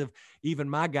progressive. Even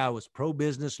my guy was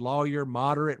pro-business, lawyer,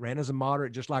 moderate, ran as a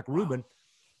moderate, just like Ruben.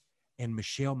 And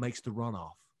Michelle makes the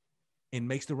runoff. And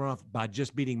makes the runoff by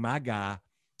just beating my guy,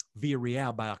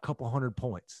 Villarreal, by a couple hundred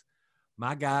points.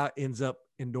 My guy ends up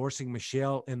endorsing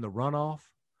Michelle in the runoff.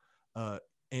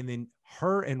 And then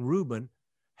her and Ruben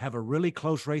have a really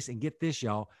close race. And get this,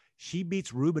 y'all. She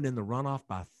beats Ruben in the runoff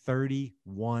by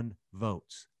 31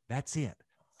 votes. That's it.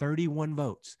 31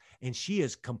 votes. And she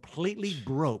is completely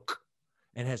broke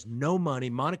and has no money.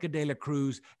 Monica de la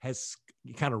Cruz has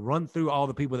kind of run through all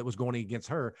the people that was going against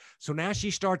her. So now she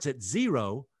starts at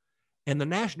 0. And the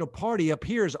National Party up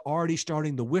here is already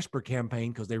starting the whisper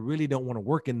campaign because they really don't want to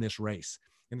work in this race.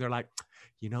 And they're like,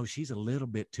 she's a little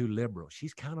bit too liberal.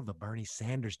 She's kind of a Bernie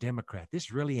Sanders Democrat.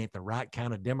 This really ain't the right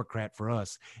kind of Democrat for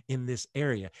us in this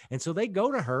area. And so they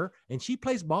go to her and she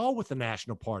plays ball with the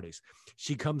national parties.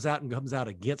 She comes out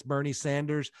against Bernie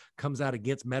Sanders, comes out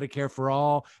against Medicare for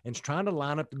all, and is trying to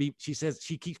line up to be, she says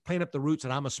she keeps playing up the roots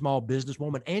that I'm a small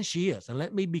businesswoman, and she is. And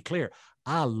let me be clear,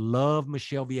 I love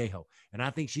Michelle Viejo, and I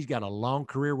think she's got a long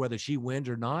career, whether she wins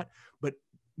or not. But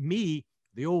me,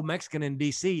 the old Mexican in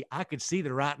D.C., I could see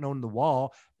the writing on the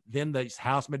wall. Then the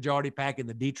House Majority PAC and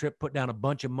the D-Trip put down a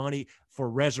bunch of money for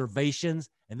reservations,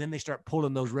 and then they start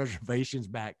pulling those reservations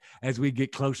back as we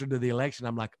get closer to the election.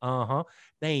 I'm like,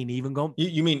 they ain't even going.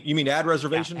 You mean ad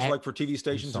reservations, like for TV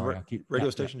stations and radio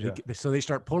stations? Yeah. So they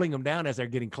start pulling them down as they're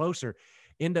getting closer.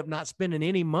 End up not spending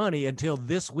any money until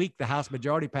this week. The House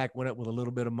Majority PAC went up with a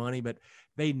little bit of money, but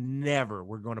they never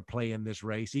were going to play in this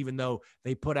race, even though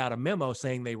they put out a memo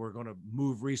saying they were going to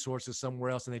move resources somewhere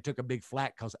else. And they took a big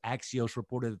flack because Axios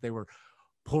reported that they were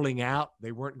pulling out.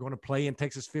 They weren't going to play in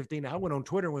Texas 15. I went on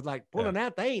Twitter and was like, pulling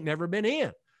out, they ain't never been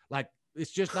in. Like,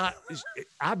 it's just not,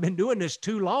 I've been doing this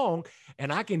too long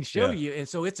and I can show you. And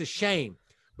so it's a shame,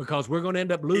 because we're going to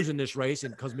end up losing this race,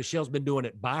 and because Michelle's been doing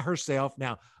it by herself.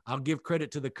 Now, I'll give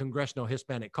credit to the Congressional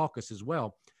Hispanic Caucus as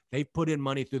well. They've put in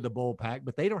money through the Bull PAC,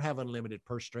 but they don't have unlimited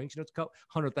purse strings. It's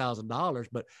 $100,000,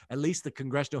 but at least the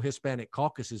Congressional Hispanic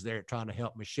Caucus is there trying to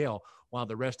help Michelle, while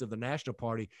the rest of the National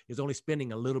Party is only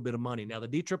spending a little bit of money. Now, the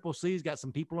DCCC's got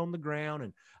some people on the ground,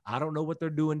 and I don't know what they're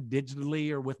doing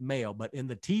digitally or with mail, but in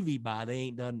the TV buy, they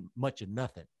ain't done much of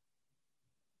nothing.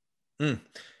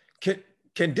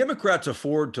 Can Democrats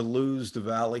afford to lose the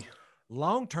Valley?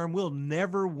 Long-term, we'll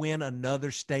never win another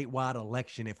statewide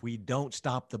election if we don't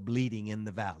stop the bleeding in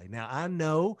the Valley. Now, I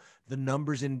know the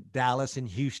numbers in Dallas and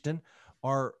Houston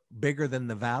are bigger than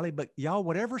the Valley, but y'all,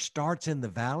 whatever starts in the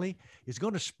Valley is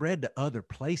going to spread to other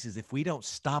places if we don't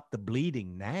stop the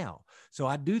bleeding now. So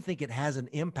I do think it has an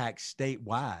impact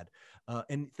statewide.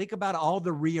 And think about all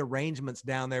the rearrangements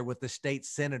down there with the state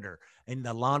senator and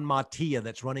the Lon Matia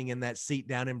that's running in that seat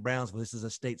down in Brownsville. This is a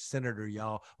state senator,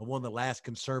 y'all, of one of the last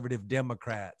conservative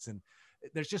Democrats. And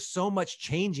there's just so much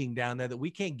changing down there that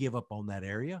we can't give up on that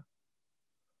area.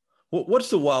 Well, what's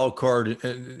the wild card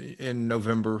in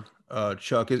November,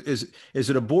 Chuck? Is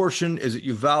it abortion? Is it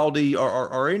Uvalde?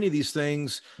 Are any of these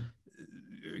things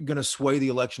going to sway the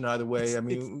election either way?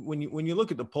 When you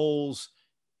look at the polls,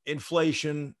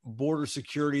 inflation, border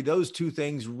security, those two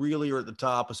things really are at the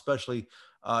top, especially,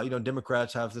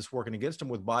 Democrats have this working against them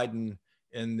with Biden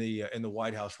in the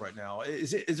White House right now.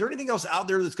 Is there anything else out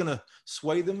there that's going to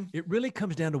sway them? It really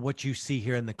comes down to what you see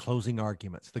here in the closing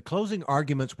arguments. The closing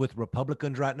arguments with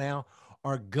Republicans right now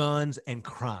are guns and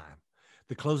crime.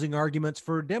 The closing arguments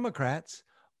for Democrats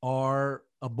are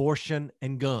abortion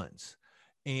and guns.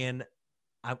 And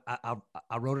I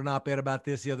wrote an op-ed about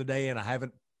this the other day, and I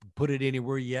haven't put it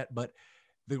anywhere yet, but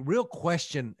the real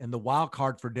question and the wild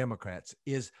card for Democrats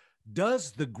is,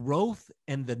 does the growth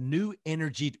and the new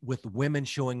energy with women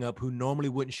showing up who normally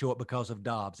wouldn't show up because of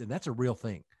Dobbs, and that's a real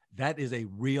thing. That is a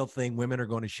real thing. Women are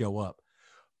going to show up.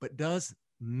 But does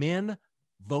men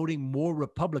voting more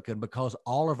Republican because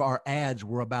all of our ads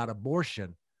were about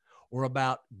abortion or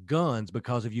about guns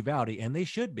because of Uvalde? And they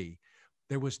should be.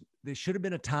 There should have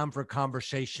been a time for a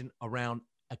conversation around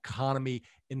economy,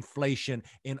 inflation,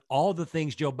 and all the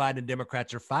things Joe Biden and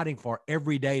Democrats are fighting for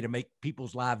every day to make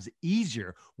people's lives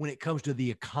easier when it comes to the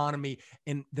economy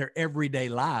and their everyday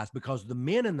lives. Because the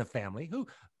men in the family, who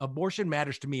abortion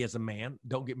matters to me as a man,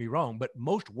 don't get me wrong, but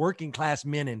most working class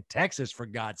men in Texas, for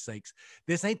God's sakes,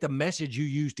 this ain't the message you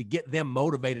use to get them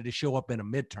motivated to show up in a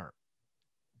midterm.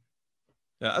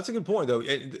 Yeah, that's a good point, though.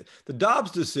 The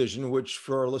Dobbs decision, which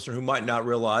for our listener who might not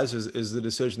realize is the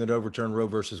decision that overturned Roe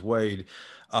versus Wade,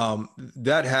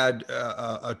 that had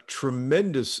a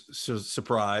tremendous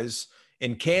surprise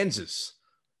in Kansas,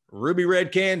 ruby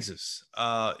red Kansas.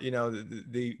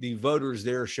 The voters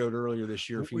there showed earlier this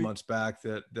year, a few months back,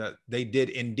 that they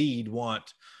did indeed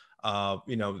want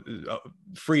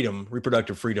freedom,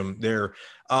 reproductive freedom there.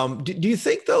 Do you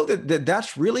think, though,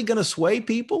 that's really going to sway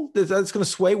people? That's going to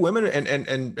sway women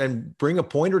and bring a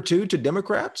point or two to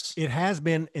Democrats? It has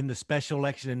been in the special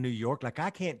election in New York. Like,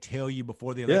 I can't tell you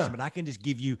before the election, but I can just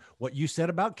give you what you said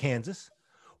about Kansas,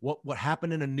 what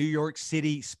happened in a New York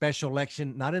City special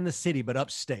election, not in the city, but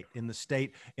upstate in the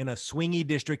state, in a swingy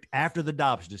district after the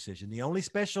Dobbs decision. The only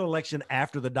special election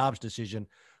after the Dobbs decision,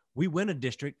 we win a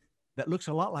district that looks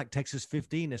a lot like Texas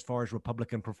 15 as far as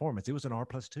Republican performance. It was an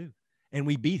R+2. And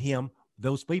we beat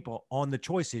those people on the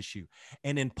choice issue.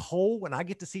 And in poll, and I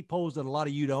get to see polls that a lot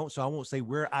of you don't, so I won't say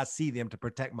where I see them to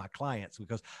protect my clients,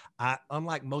 because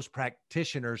unlike most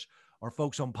practitioners or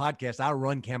folks on podcasts, I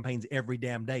run campaigns every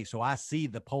damn day. So I see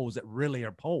the polls that really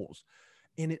are polls.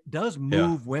 And it does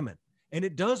move women. And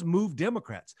it does move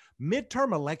Democrats.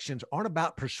 Midterm elections aren't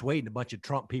about persuading a bunch of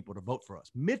Trump people to vote for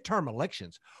us. Midterm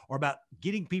elections are about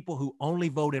getting people who only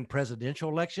vote in presidential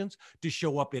elections to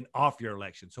show up in off-year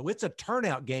elections. So it's a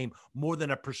turnout game more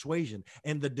than a persuasion.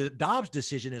 And the Dobbs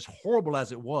decision, as horrible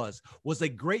as it was a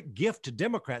great gift to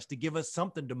Democrats to give us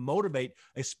something to motivate,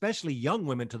 especially young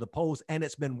women, to the polls. And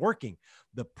it's been working.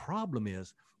 The problem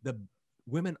is the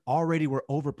women already were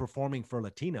overperforming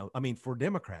for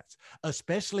Democrats,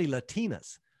 especially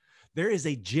Latinas. There is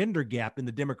a gender gap in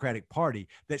the Democratic Party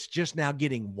that's just now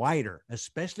getting wider,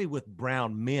 especially with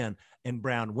brown men and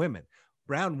brown women.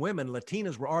 Brown women,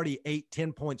 Latinas, were already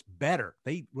 8-10 points better.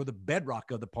 They were the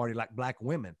bedrock of the party, like black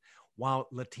women, while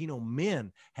Latino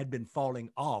men had been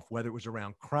falling off, whether it was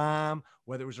around crime,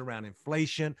 whether it was around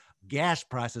inflation, gas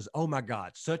prices. Oh my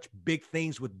God, such big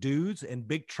things with dudes and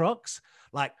big trucks,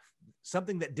 like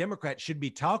something that Democrats should be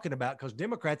talking about, because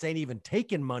Democrats ain't even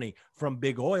taking money from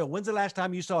big oil. When's the last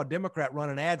time you saw a Democrat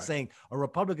run an ad saying a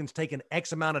Republican's taking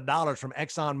X amount of dollars from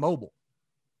Exxon Mobil?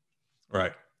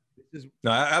 Right.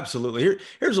 No, absolutely.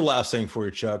 Here's the last thing for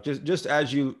you, Chuck. Just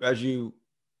as you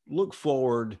look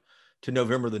forward to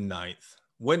November the 9th,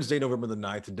 Wednesday, November the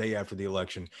 9th, the day after the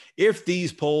election, if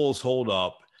these polls hold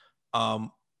up,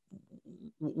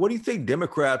 what do you think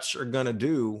Democrats are going to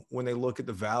do when they look at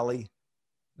the Valley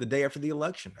the day after the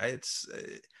election? It's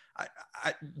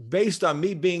based on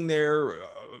me being there a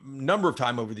number of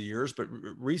times over the years, but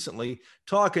recently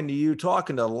talking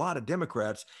to a lot of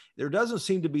Democrats, there doesn't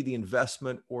seem to be the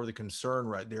investment or the concern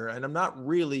right there. And I'm not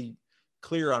really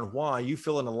clear on why. You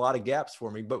fill in a lot of gaps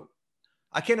for me, but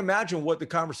I can't imagine what the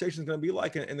conversation is going to be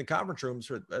like in the conference rooms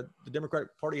at the Democratic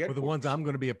Party headquarters. Well, the ones I'm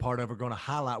going to be a part of are going to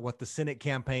highlight what the Senate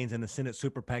campaigns and the Senate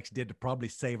super PACs did to probably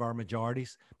save our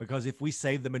majorities. Because if we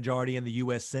save the majority in the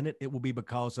U.S. Senate, it will be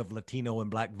because of Latino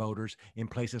and black voters in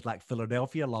places like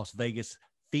Philadelphia, Las Vegas,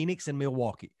 Phoenix, and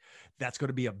Milwaukee. That's going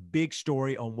to be a big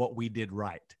story on what we did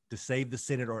right to save the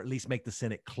Senate, or at least make the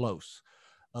Senate close.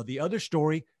 The other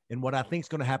story, and what I think is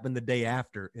going to happen the day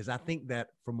after, is I think that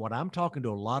from what I'm talking to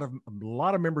a lot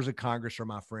of members of Congress are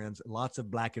my friends, lots of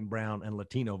black and brown and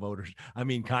Latino voters,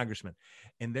 congressmen.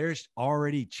 And there's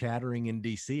already chattering in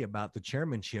DC about the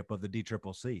chairmanship of the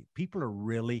DCCC. People are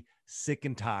really sick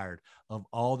and tired of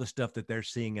all the stuff that they're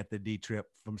seeing at the D-Trip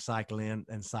from cycle in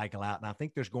and cycle out. And I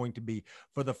think there's going to be,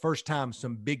 for the first time,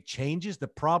 some big changes. The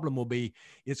problem will be,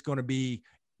 it's going to be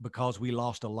because we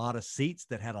lost a lot of seats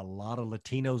that had a lot of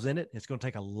Latinos in it. It's going to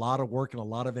take a lot of work and a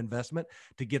lot of investment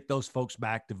to get those folks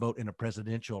back to vote in a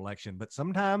presidential election. But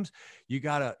sometimes you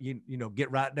got to,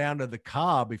 get right down to the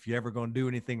cob if you're ever going to do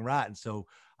anything right. And so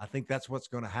I think that's what's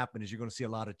going to happen, is you're going to see a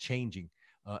lot of changing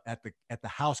at the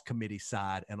House committee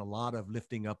side, and a lot of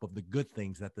lifting up of the good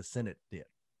things that the Senate did.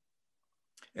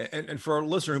 And for our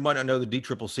listener who might not know, the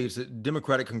DCCC, it's the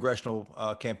Democratic Congressional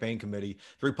Campaign Committee.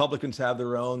 The Republicans have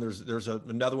their own. There's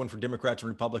another one for Democrats and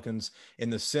Republicans in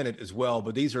the Senate as well.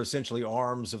 But these are essentially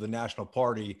arms of the national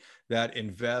party that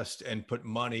invest and put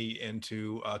money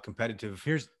into competitive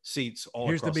seats all across the country.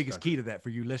 Here's the biggest key to that for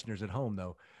you listeners at home,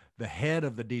 though. The head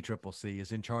of the DCCC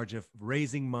is in charge of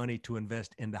raising money to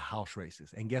invest into House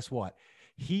races. And guess what?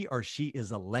 He or she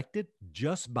is elected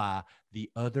just by the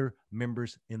other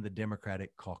members in the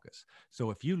Democratic caucus.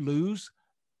 So if you lose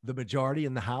the majority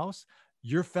in the House,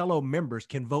 your fellow members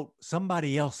can vote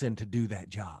somebody else in to do that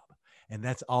job. And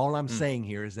that's all I'm saying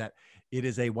here, is that it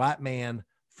is a white man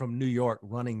from New York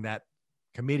running that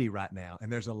committee right now. And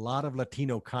there's a lot of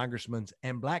Latino congressmen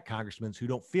and black congressmen who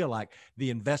don't feel like the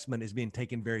investment is being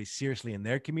taken very seriously in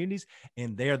their communities.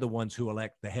 And they're the ones who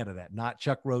elect the head of that, not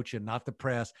Chuck Rocha, not the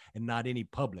press, and not any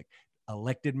public.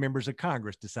 Elected members of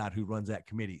Congress decide who runs that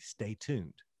committee. Stay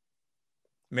tuned.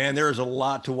 Man, there is a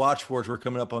lot to watch for as we're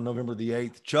coming up on November the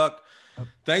 8th. Chuck,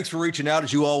 thanks for reaching out,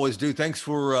 as you always do. Thanks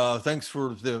for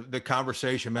the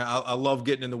conversation, man. I love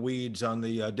getting in the weeds on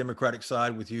the Democratic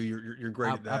side with you. You're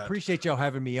great at that. I appreciate y'all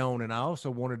having me on. And I also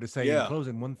wanted to say in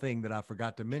closing, one thing that I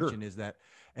forgot to mention is that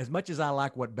as much as I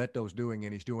like what Beto's doing,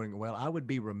 and he's doing it well, I would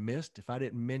be remiss if I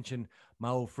didn't mention my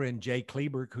old friend Jay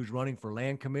Kleberg, who's running for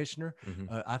land commissioner.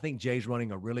 I think Jay's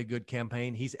running a really good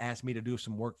campaign. He's asked me to do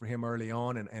some work for him early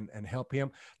on and help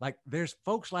him. Like, there's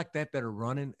folks like that are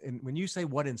running. And when you say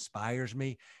what inspires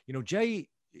me, Jay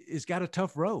has got a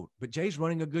tough road, but Jay's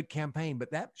running a good campaign.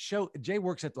 But that Jay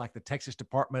works at like the Texas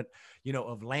Department,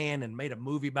 of Land, and made a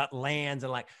movie about lands,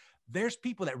 and there's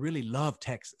people that really love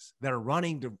Texas that are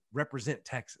running to represent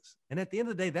Texas. And at the end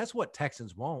of the day, that's what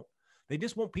Texans want. They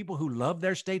just want people who love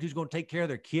their state, who's going to take care of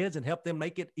their kids and help them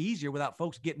make it easier without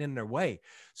folks getting in their way.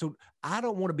 So I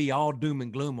don't want to be all doom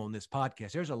and gloom on this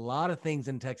podcast. There's a lot of things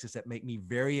in Texas that make me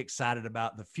very excited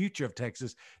about the future of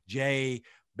Texas. Jay,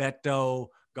 Beto,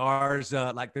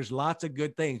 Garza, like there's lots of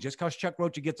good things. Just because Chuck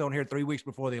Rocha gets on here 3 weeks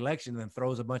before the election and then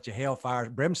throws a bunch of hellfire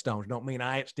brimstones don't mean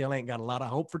I still ain't got a lot of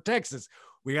hope for Texas.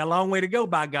 We got a long way to go,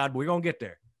 by God. We're going to get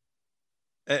there.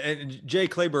 And Jay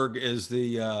Clayburgh is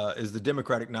the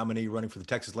Democratic nominee running for the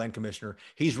Texas Land Commissioner.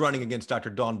 He's running against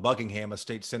Dr. Dawn Buckingham, a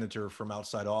state senator from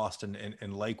outside Austin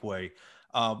and Lakeway.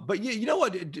 But you know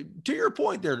what? To your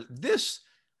point there,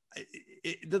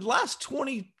 the last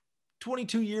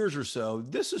 22 years or so,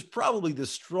 this is probably the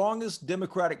strongest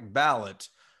Democratic ballot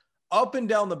up and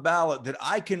down the ballot that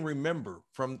I can remember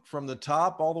from the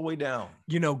top all the way down.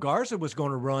 You know, Garza was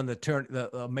going to run the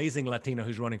amazing Latino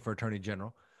who's running for Attorney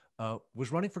General.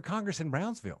 Was running for Congress in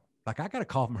Brownsville. Like I got a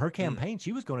call from her campaign.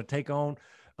 She was going to take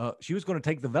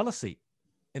the Vela seat.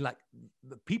 And like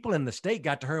the people in the state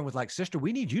got to her and was like, sister,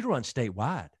 we need you to run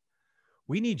statewide.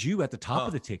 We need you at the top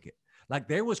of the ticket. Like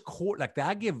there was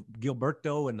I give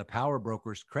Gilberto and the power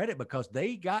brokers credit because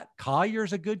they got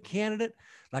Collier's a good candidate.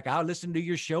 Like I listened to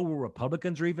your show where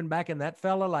Republicans are even backing that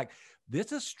fella. Like this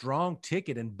is a strong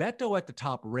ticket, and Beto at the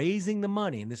top raising the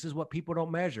money. And this is what people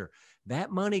don't measure.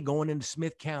 That money going into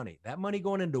Smith County, that money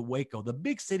going into Waco, the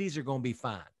big cities are going to be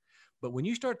fine. But when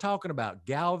you start talking about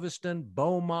Galveston,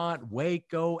 Beaumont,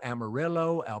 Waco,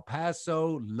 Amarillo, El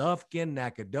Paso, Lufkin,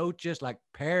 Nacogdoches, like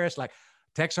Paris, like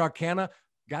Texarkana,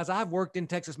 guys, I've worked in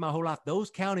Texas my whole life.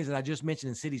 Those counties that I just mentioned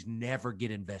in cities never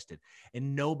get invested,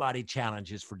 and nobody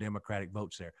challenges for Democratic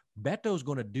votes there. Beto's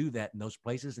going to do that in those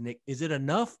places. And is it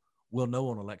enough? We'll know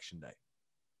on election day.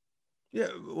 Yeah.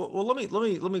 Well, let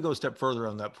me go a step further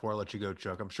on that before I let you go,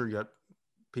 Chuck. I'm sure you got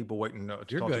people waiting to talk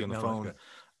to you on the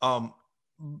phone.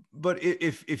 But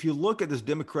if you look at this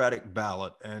Democratic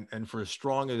ballot and for as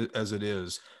strong as it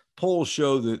is, polls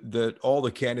show that all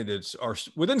the candidates are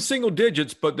within single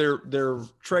digits, but they're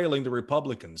trailing the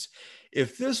Republicans.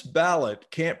 If this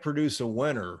ballot can't produce a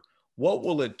winner, what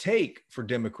will it take for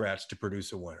Democrats to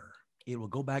produce a winner? It will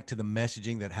go back to the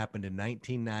messaging that happened in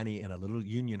 1990 in a little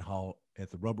union hall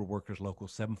at the Rubber Workers Local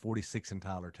 746 in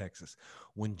Tyler, Texas,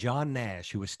 when John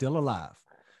Nash, who is still alive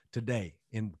today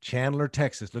in Chandler,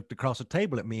 Texas, looked across the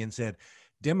table at me and said,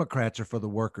 Democrats are for the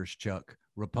workers, Chuck.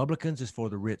 Republicans is for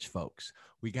the rich folks.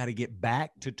 We got to get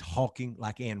back to talking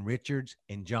like Ann Richards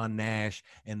and John Nash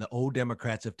and the old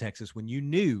Democrats of Texas. When you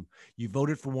knew you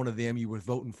voted for one of them, you were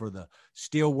voting for the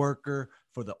steel worker,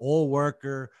 for the oil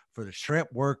worker, for the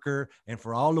shrimp worker, and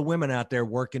for all the women out there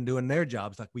working, doing their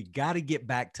jobs. Like we got to get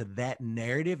back to that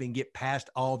narrative and get past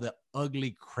all the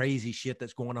ugly, crazy shit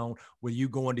that's going on with you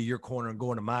going to your corner and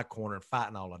going to my corner and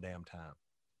fighting all the damn time.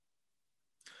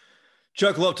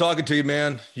 Chuck, love talking to you,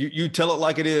 man. You tell it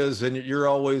like it is, and you're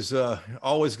always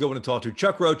going to talk to.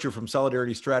 Chuck Rocha from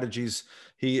Solidarity Strategies.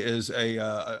 He is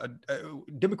a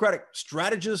Democratic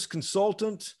strategist,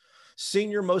 consultant,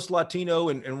 senior most Latino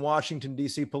in Washington,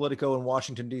 D.C., Politico in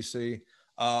Washington, D.C.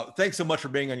 Thanks so much for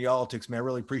being on Y'all-ticks, man. I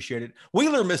really appreciate it.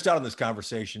 Wheeler missed out on this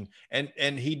conversation,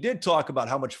 and he did talk about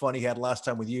how much fun he had last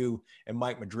time with you and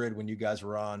Mike Madrid when you guys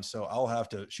were on. So I'll have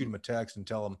to shoot him a text and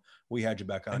tell him we had you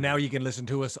back on. And now you can listen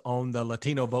to us on the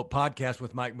Latino Vote podcast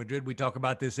with Mike Madrid. We talk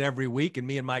about this every week, and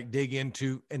me and Mike dig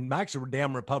into, and Mike's a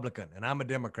damn Republican, and I'm a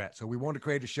Democrat. So we want to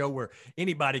create a show where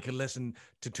anybody can listen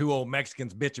to two old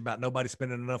Mexicans bitch about nobody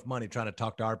spending enough money trying to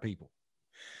talk to our people.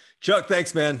 Chuck,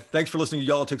 thanks, man. Thanks for listening to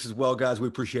Y'all-ticks as well, guys. We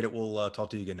appreciate it. We'll talk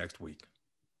to you again next week.